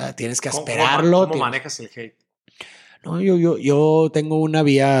eso. O sea, tienes que esperarlo. ¿Cómo manejas el hate? No, yo tengo una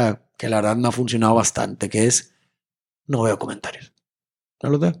vía que la verdad me ha funcionado bastante, que es no veo comentarios.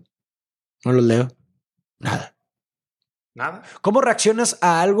 No los veo. No los leo. Nada. ¿Nada? ¿Cómo reaccionas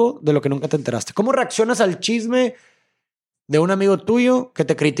a algo de lo que nunca te enteraste? ¿Cómo reaccionas al chisme de un amigo tuyo que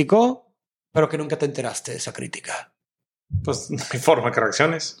te criticó, pero que nunca te enteraste de esa crítica? Pues no hay forma que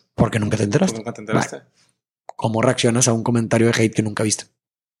reacciones. Porque nunca te enteraste. Porque nunca te enteraste. Vale. ¿Cómo reaccionas a un comentario de hate que nunca viste?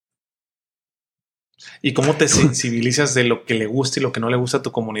 ¿Y cómo te sensibilizas de lo que le gusta y lo que no le gusta a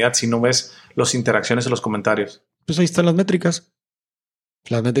tu comunidad si no ves las interacciones en los comentarios? Pues ahí están las métricas.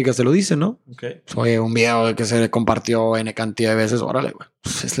 Las métricas te lo dicen, ¿no? Okay. Oye, un video que se compartió N cantidad de veces, órale, güey.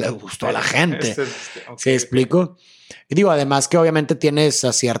 Pues le gustó a la gente. Okay, ¿sí explico? Y digo, además que obviamente tienes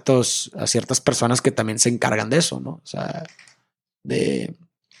a ciertas personas que también se encargan de eso, ¿no? O sea, de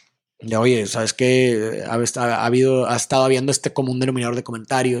oye, ¿sabes qué? Ha estado habiendo este común denominador de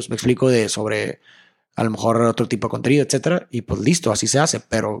comentarios, me explico, sobre a lo mejor otro tipo de contenido, etcétera. Y pues listo, así se hace.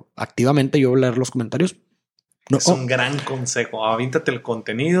 Pero activamente yo leer los comentarios. No. Es un gran consejo. Avíntate el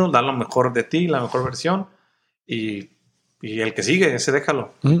contenido, da lo mejor de ti, la mejor versión. Y el que sigue, ese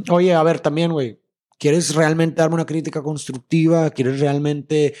déjalo. Oye, a ver, también, güey. ¿Quieres realmente darme una crítica constructiva? ¿Quieres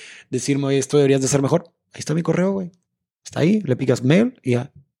realmente decirme, oye, esto deberías de ser mejor? Ahí está mi correo, güey. Está ahí, le picas mail y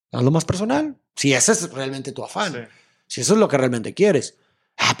ya. Hazlo más personal. Si ese es realmente tu afán. Sí. Si eso es lo que realmente quieres.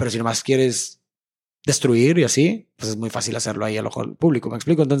 Pero si nomás quieres destruir y así, pues es muy fácil hacerlo ahí al ojo del público. ¿Me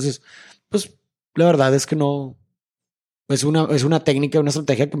explico? Entonces, pues la verdad es que no. Es una técnica, una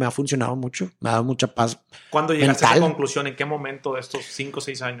estrategia que me ha funcionado mucho. Me ha dado mucha paz. ¿Cuándo llegaste a esa conclusión? ¿En qué momento de estos 5 o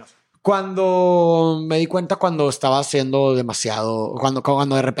 6 años? Cuando me di cuenta cuando estaba haciendo demasiado,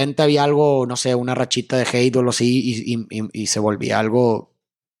 cuando de repente había algo, no sé, una rachita de hate o algo así y se volvía algo,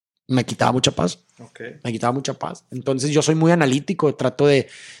 me quitaba mucha paz. Okay. Me quitaba mucha paz. Entonces yo soy muy analítico, trato de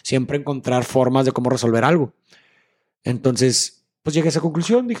siempre encontrar formas de cómo resolver algo. Entonces, pues llegué a esa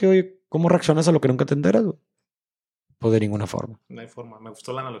conclusión, dije, oye, ¿cómo reaccionas a lo que nunca te enteras? Pues de ninguna forma. No hay forma. Me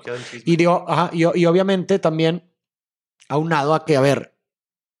gustó la analogía del chisme. Y digo, y obviamente también aunado a que, a ver,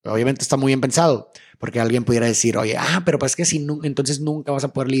 obviamente está muy bien pensado, porque alguien pudiera decir, oye, pero pues es que entonces nunca vas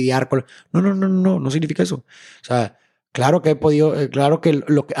a poder lidiar con... No significa eso. O sea, claro que he podido, claro que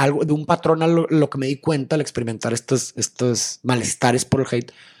algo de un patrón a lo que me di cuenta al experimentar estos malestares por el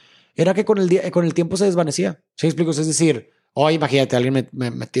hate, era que con el tiempo se desvanecía. ¿Sí me explico? Es decir, hoy imagínate, alguien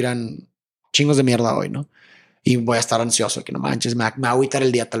me tiran chingos de mierda hoy, ¿no? Y voy a estar ansioso, que no manches, me va a agüitar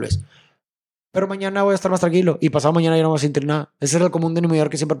el día tal vez. Pero mañana voy a estar más tranquilo. Y pasado mañana ya no voy a sentir nada. Ese era el común denominador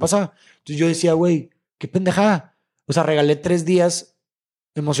que siempre pasaba. Entonces yo decía, güey, qué pendejada. O sea, regalé 3 días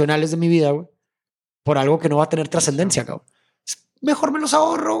emocionales de mi vida, güey, por algo que no va a tener trascendencia, cabrón. Mejor me los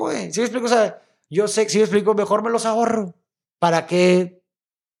ahorro, güey. ¿Sí me explico? O sea, yo sé, sí me explico, mejor me los ahorro. ¿Para qué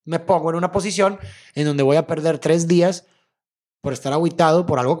me pongo en una posición en donde voy a perder 3 días por estar agüitado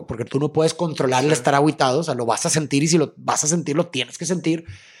por algo? Porque tú no puedes controlar el estar agüitado. O sea, lo vas a sentir y si lo vas a sentir, lo tienes que sentir.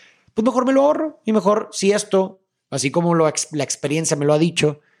 Pues mejor me lo ahorro. Y mejor, si esto, así como la experiencia me lo ha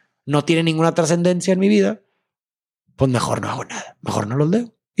dicho, no tiene ninguna trascendencia en mi vida, pues mejor no hago nada. Mejor no los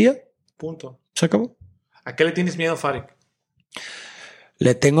leo. Y ya. Punto. Se acabó. ¿A qué le tienes miedo, Farid?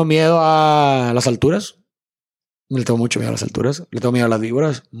 Le tengo miedo a las alturas. Le tengo mucho miedo a las alturas. Le tengo miedo a las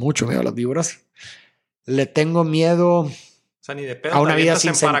víboras. Mucho miedo a las víboras. Le tengo miedo o sea, ni de pedo, a una vida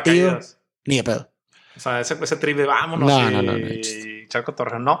sin sentido. Ni de pedo. O sea, ese trip de vámonos no. y Charco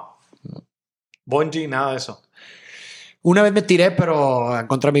Torre, no. Bungee, nada de eso. Una vez me tiré, pero en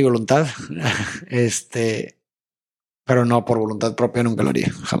contra de mi voluntad. Pero Pero no, por voluntad propia nunca lo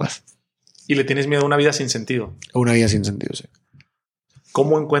haría, jamás. ¿Y le tienes miedo a una vida sin sentido? Una vida sin sentido, sí.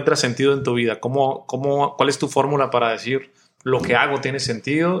 ¿Cómo encuentras sentido en tu vida? ¿Cuál es tu fórmula para decir lo que hago tiene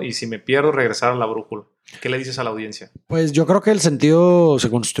sentido y si me pierdo regresar a la brújula? ¿Qué le dices a la audiencia? Pues yo creo que el sentido se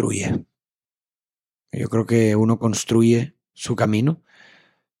construye. Yo creo que uno construye su camino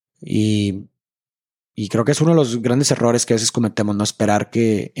y creo que es uno de los grandes errores que a veces cometemos, no esperar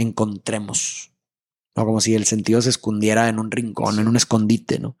que encontremos, ¿no? Como si el sentido se escondiera en un rincón, en un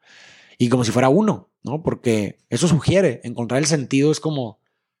escondite, ¿no? Y como si fuera uno, ¿no? Porque eso sugiere, encontrar el sentido es como,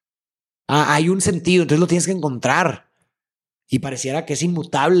 hay un sentido, entonces lo tienes que encontrar. Y pareciera que es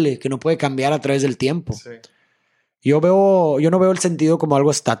inmutable, que no puede cambiar a través del tiempo. Sí. Yo no veo el sentido como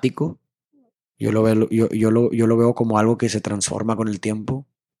algo estático. Yo lo veo como algo que se transforma con el tiempo.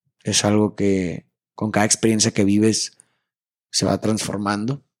 Es algo que con cada experiencia que vives se va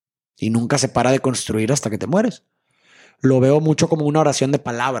transformando y nunca se para de construir hasta que te mueres. Lo veo mucho como una oración de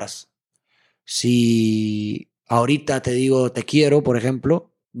palabras. Si ahorita te digo te quiero, por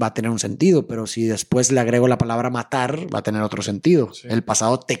ejemplo, va a tener un sentido, pero si después le agrego la palabra matar, va a tener otro sentido. Sí. El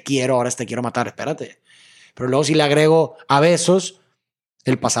pasado te quiero, ahora es te quiero matar, espérate. Pero luego si le agrego a besos,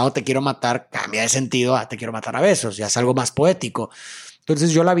 el pasado te quiero matar cambia de sentido a te quiero matar a besos, ya es algo más poético.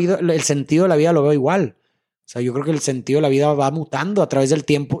 Entonces yo el sentido de la vida lo veo igual. O sea, yo creo que el sentido de la vida va mutando a través del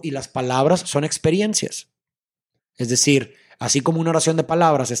tiempo y las palabras son experiencias. Es decir, así como una oración de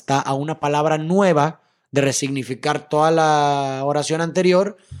palabras está a una palabra nueva de resignificar toda la oración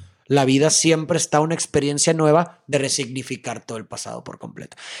anterior, la vida siempre está a una experiencia nueva de resignificar todo el pasado por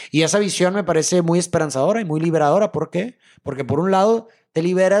completo. Y esa visión me parece muy esperanzadora y muy liberadora. ¿Por qué? Porque por un lado te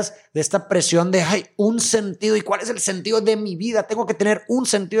liberas de esta presión de hay un sentido. ¿Y cuál es el sentido de mi vida? Tengo que tener un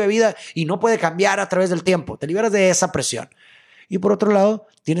sentido de vida y no puede cambiar a través del tiempo. Te liberas de esa presión. Y por otro lado,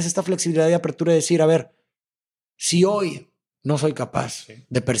 tienes esta flexibilidad y apertura de decir, a ver, si hoy no soy capaz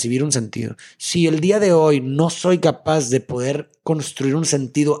de percibir un sentido, si el día de hoy no soy capaz de poder construir un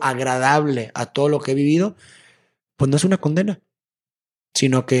sentido agradable a todo lo que he vivido, pues no es una condena,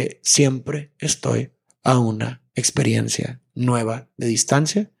 sino que siempre estoy a una experiencia nueva de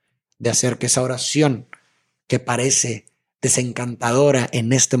distancia, de hacer que esa oración que parece desencantadora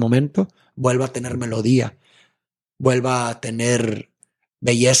en este momento vuelva a tener melodía, vuelva a tener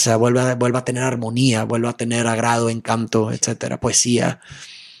belleza, vuelva a tener armonía, vuelva a tener agrado, encanto, etcétera, poesía.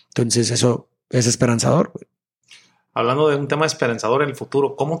 Entonces eso es esperanzador. Hablando de un tema esperanzador en el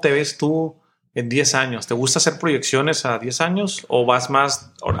futuro, ¿cómo te ves tú en 10 años? ¿Te gusta hacer proyecciones a 10 años o vas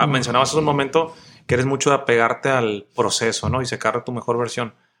más? Mencionabas hace un momento que eres mucho de apegarte al proceso, ¿no? Y sacar tu mejor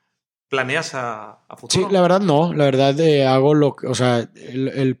versión. ¿Planeas a futuro? Sí, la verdad no. La verdad hago o sea,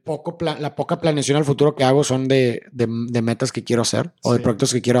 la poca planeación al futuro que hago son de metas que quiero hacer o de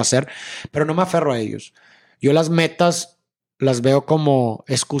proyectos que quiero hacer, pero no me aferro a ellos. Yo las metas las veo como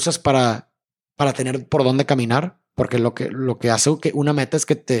excusas para tener por dónde caminar, porque lo que hace que una meta es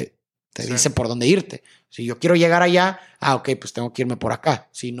que te dice por dónde irte. Si yo quiero llegar allá, ok, pues tengo que irme por acá.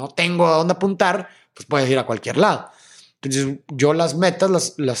 Si no tengo a dónde apuntar, pues puedes ir a cualquier lado. Entonces yo las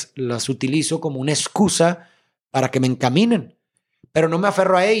metas las utilizo como una excusa para que me encaminen, pero no me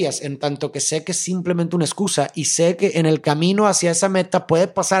aferro a ellas en tanto que sé que es simplemente una excusa y sé que en el camino hacia esa meta puede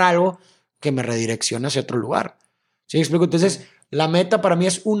pasar algo que me redireccione hacia otro lugar. ¿Sí me explico? Entonces la meta para mí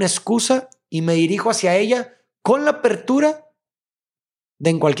es una excusa y me dirijo hacia ella con la apertura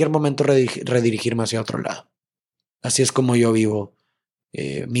de en cualquier momento redirigirme hacia otro lado. Así es como yo vivo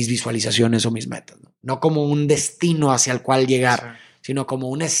mis visualizaciones o mis metas, ¿no? Como un destino hacia el cual llegar, sino como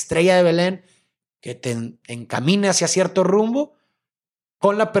una estrella de Belén que te encamine hacia cierto rumbo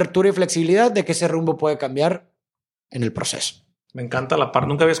con la apertura y flexibilidad de que ese rumbo puede cambiar en el proceso. Me encanta la parte.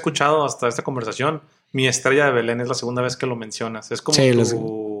 Nunca había escuchado hasta esta conversación. Mi estrella de Belén es la segunda vez que lo mencionas. Es como es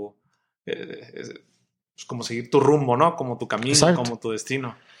como seguir tu rumbo, ¿no? Como tu camino, exacto, como tu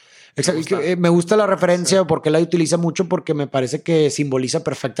destino. Exacto. Me gusta la referencia porque la utiliza mucho porque me parece que simboliza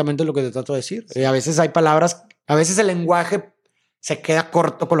perfectamente lo que te trato de decir. A veces hay palabras, a veces el lenguaje se queda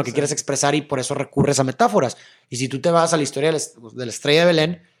corto con lo que quieres expresar y por eso recurres a metáforas. Y si tú te vas a la historia de la estrella de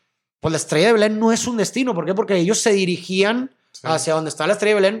Belén, pues la estrella de Belén no es un destino. ¿Por qué? Porque ellos se dirigían hacia donde está la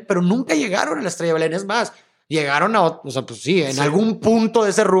estrella de Belén, pero nunca llegaron a la estrella de Belén. Es más, llegaron a, o sea, pues sí, en algún punto de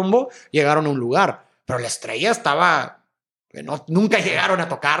ese rumbo llegaron a un lugar, pero la estrella estaba... No, nunca llegaron a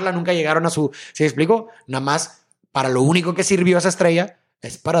tocarla, nunca llegaron a su... ¿Sí me explico? Nada más para lo único que sirvió esa estrella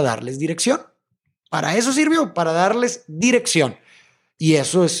es para darles dirección. Para eso sirvió, para darles dirección. Y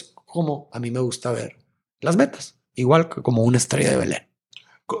eso es como a mí me gusta ver las metas, igual que como una estrella de Belén.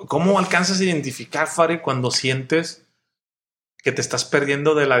 ¿Cómo alcanzas a identificar, Farid, cuando sientes que te estás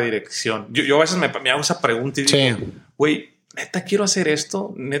perdiendo de la dirección. Yo a veces me hago esa pregunta y digo, güey, neta quiero hacer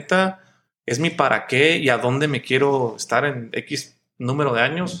esto, neta es mi para qué y a dónde me quiero estar en X número de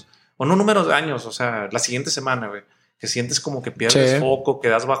años, o no números de años, o sea, la siguiente semana, güey, que sientes como que pierdes foco, que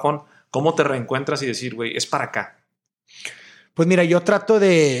das bajón. ¿Cómo te reencuentras y decir, güey, es para acá? Pues mira, yo trato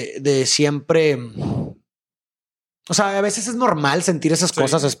de siempre... O sea, a veces es normal sentir esas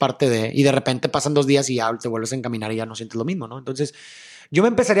cosas, es parte de... Y de repente pasan 2 días y ya te vuelves a encaminar y ya no sientes lo mismo, ¿no? Entonces, yo me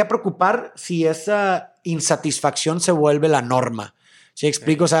empezaría a preocupar si esa insatisfacción se vuelve la norma. ¿Sí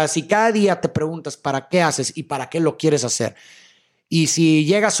explico? O sea, si cada día te preguntas para qué haces y para qué lo quieres hacer, y si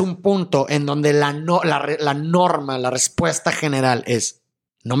llegas a un punto en donde la norma, la respuesta general es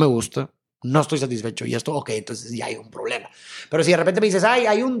no me gusta, no estoy satisfecho y esto, ok, entonces ya hay un problema. Pero si de repente me dices, ay,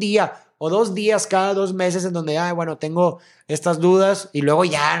 hay un día o 2 días cada 2 meses en donde, ay, bueno, tengo estas dudas y luego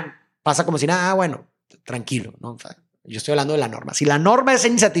ya pasa como si nada, bueno, tranquilo, ¿no? O sea, yo estoy hablando de la norma. Si la norma es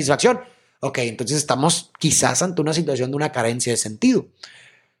insatisfacción, ok, entonces estamos quizás ante una situación de una carencia de sentido.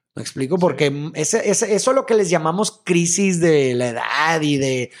 ¿Me explico? Porque eso es lo que les llamamos crisis de la edad y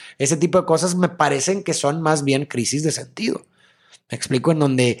de ese tipo de cosas me parecen que son más bien crisis de sentido. Me explico, en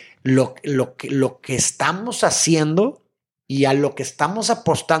donde lo que estamos haciendo y a lo que estamos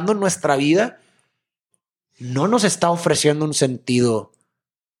apostando en nuestra vida no nos está ofreciendo un sentido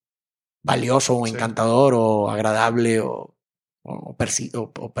valioso o encantador o agradable o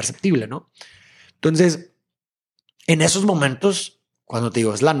perceptible, ¿no? Entonces, en esos momentos, cuando te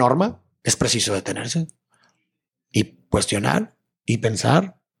digo es la norma, es preciso detenerse y cuestionar y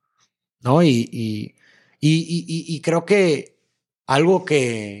pensar, ¿no? Y creo que algo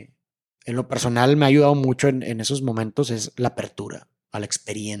que en lo personal me ha ayudado mucho en esos momentos es la apertura a la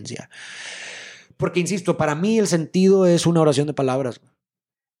experiencia. Porque, insisto, para mí el sentido es una oración de palabras.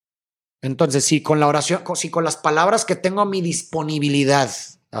 Entonces, si con la oración, si con las palabras que tengo a mi disponibilidad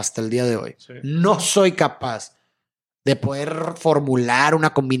hasta el día de hoy, no soy capaz de poder formular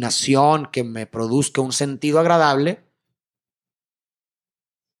una combinación que me produzca un sentido agradable,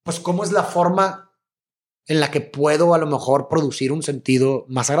 pues ¿cómo es la forma en la que puedo a lo mejor producir un sentido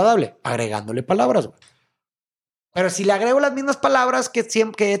más agradable? Agregándole palabras. Pero si le agrego las mismas palabras que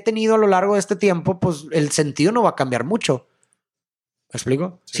he tenido a lo largo de este tiempo, pues el sentido no va a cambiar mucho. ¿Me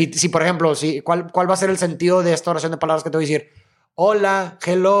explico? Sí. Si por ejemplo, ¿cuál va a ser el sentido de esta oración de palabras que te voy a decir? Hola,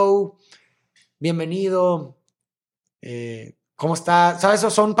 hello, bienvenido, ¿cómo está? ¿Sabes?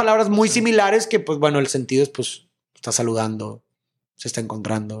 Son palabras muy similares que, pues bueno, el sentido es, pues, está saludando, se está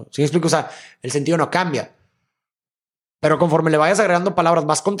encontrando. ¿Sí me explico? O sea, el sentido no cambia. Pero conforme le vayas agregando palabras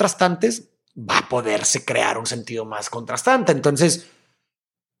más contrastantes, va a poderse crear un sentido más contrastante. Entonces,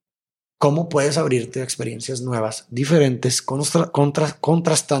 ¿cómo puedes abrirte a experiencias nuevas, diferentes,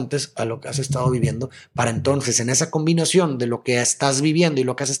 contrastantes a lo que has estado viviendo? Para entonces, en esa combinación de lo que estás viviendo y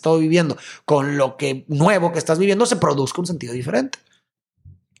lo que has estado viviendo con lo que nuevo que estás viviendo, se produzca un sentido diferente.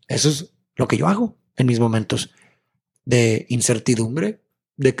 Eso es lo que yo hago en mis momentos de incertidumbre,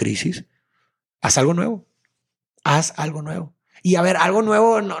 de crisis. Haz algo nuevo. Haz algo nuevo. Y a ver, algo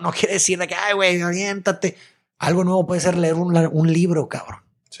nuevo no quiere decir de que, ay, güey, aviéntate. Algo nuevo puede ser leer un libro, cabrón.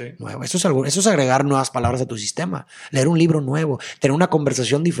 Sí. Nuevo. Eso es agregar nuevas palabras a tu sistema. Leer un libro nuevo, tener una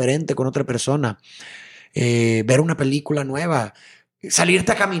conversación diferente con otra persona, ver una película nueva,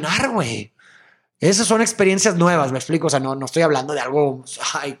 salirte a caminar, güey. Esas son experiencias nuevas, me explico. O sea, no estoy hablando de algo,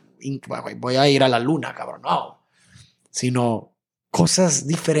 ay, voy a ir a la luna, cabrón. No, sino cosas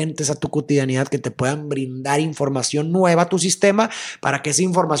diferentes a tu cotidianidad que te puedan brindar información nueva a tu sistema para que esa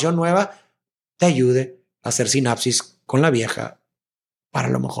información nueva te ayude a hacer sinapsis con la vieja para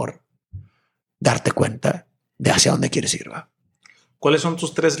a lo mejor darte cuenta de hacia dónde quieres ir, ¿va? ¿Cuáles son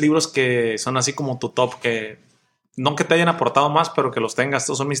tus 3 libros que son así como tu top, que no que te hayan aportado más, pero que los tengas?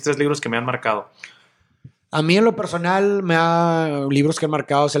 Estos son mis 3 libros que me han marcado. A mí en lo personal libros que han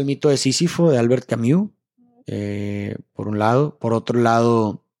marcado es El mito de Sísifo de Albert Camus, por un lado. Por otro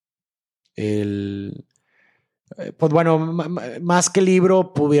lado, pues bueno, más que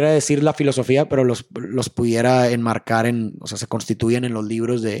libro pudiera decir la filosofía, pero los pudiera enmarcar o sea, se constituyen en los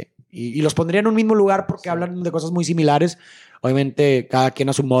libros y los pondría en un mismo lugar porque hablan de cosas muy similares. Obviamente cada quien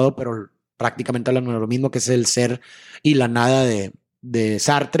a su modo, pero prácticamente hablan de lo mismo, que es el ser y la nada de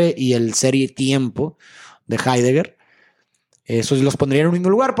Sartre y el ser y tiempo de Heidegger. Esos los pondría en un mismo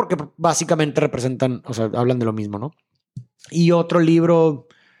lugar porque básicamente representan, o sea, hablan de lo mismo, ¿no? Y otro libro,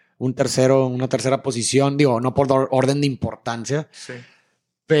 una tercera posición, digo, no por orden de importancia,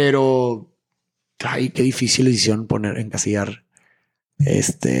 pero ay, qué difícil decisión encasillar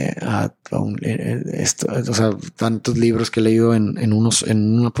o sea, tantos libros que he leído en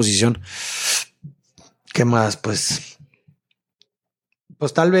una posición. ¿Qué más? Pues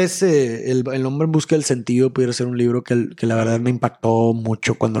Pues tal vez el hombre en busca del sentido pudiera ser un libro que la verdad me impactó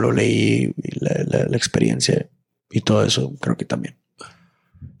mucho cuando lo leí, y la experiencia y todo eso, creo que también.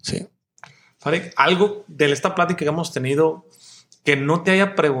 Sí. Farid, algo de esta plática que hemos tenido que no te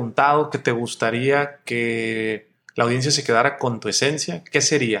haya preguntado, que te gustaría que la audiencia se quedara con tu esencia, ¿qué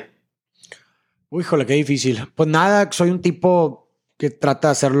sería? Uy, híjole, qué difícil. Pues nada, soy un tipo que trata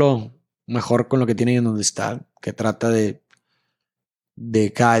de hacerlo mejor con lo que tiene y en donde está, que trata de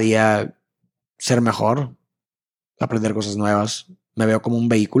cada día ser mejor, aprender cosas nuevas. Me veo como un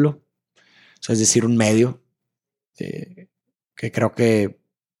vehículo, o sea, es decir, un medio, que creo que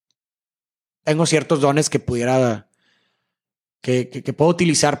tengo ciertos dones que pudiera, que puedo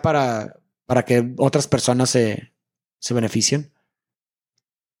utilizar para que otras personas se beneficien.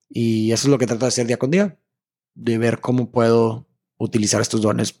 Y eso es lo que trato de hacer día con día, de ver cómo puedo utilizar estos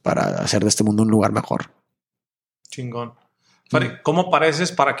dones para hacer de este mundo un lugar mejor. Chingón. Farid, ¿cómo apareces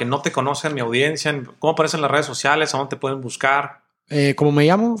para que no te conozcan mi audiencia? ¿Cómo aparecen en las redes sociales? ¿A dónde te pueden buscar? Como me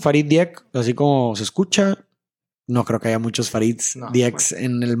llamo, Farid Dieck, así como se escucha. No creo que haya muchos Farids Diecks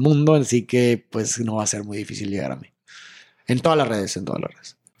en el mundo, así que pues no va a ser muy difícil llegar a mí. En todas las redes.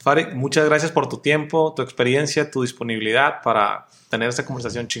 Farid, muchas gracias por tu tiempo, tu experiencia, tu disponibilidad para tener esta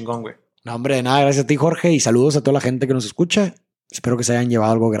conversación chingón, güey. No, hombre, de nada, gracias a ti, Jorge, y saludos a toda la gente que nos escucha. Espero que se hayan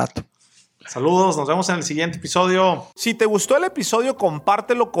llevado algo grato. Saludos, nos vemos en el siguiente episodio. Si te gustó el episodio,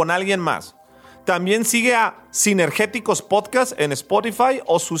 compártelo con alguien más. También sigue a Sinergeticos Podcast en Spotify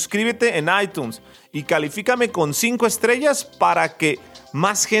o suscríbete en iTunes y califícame con 5 estrellas para que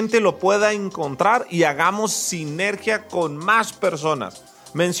más gente lo pueda encontrar y hagamos sinergia con más personas.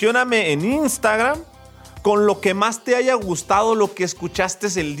 Mencióname en Instagram con lo que más te haya gustado lo que escuchaste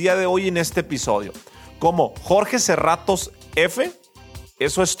el día de hoy en este episodio, como Jorge Serratos F.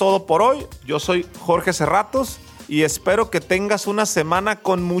 Eso es todo por hoy. Yo soy Jorge Serratos y espero que tengas una semana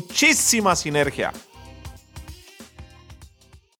con muchísima sinergia.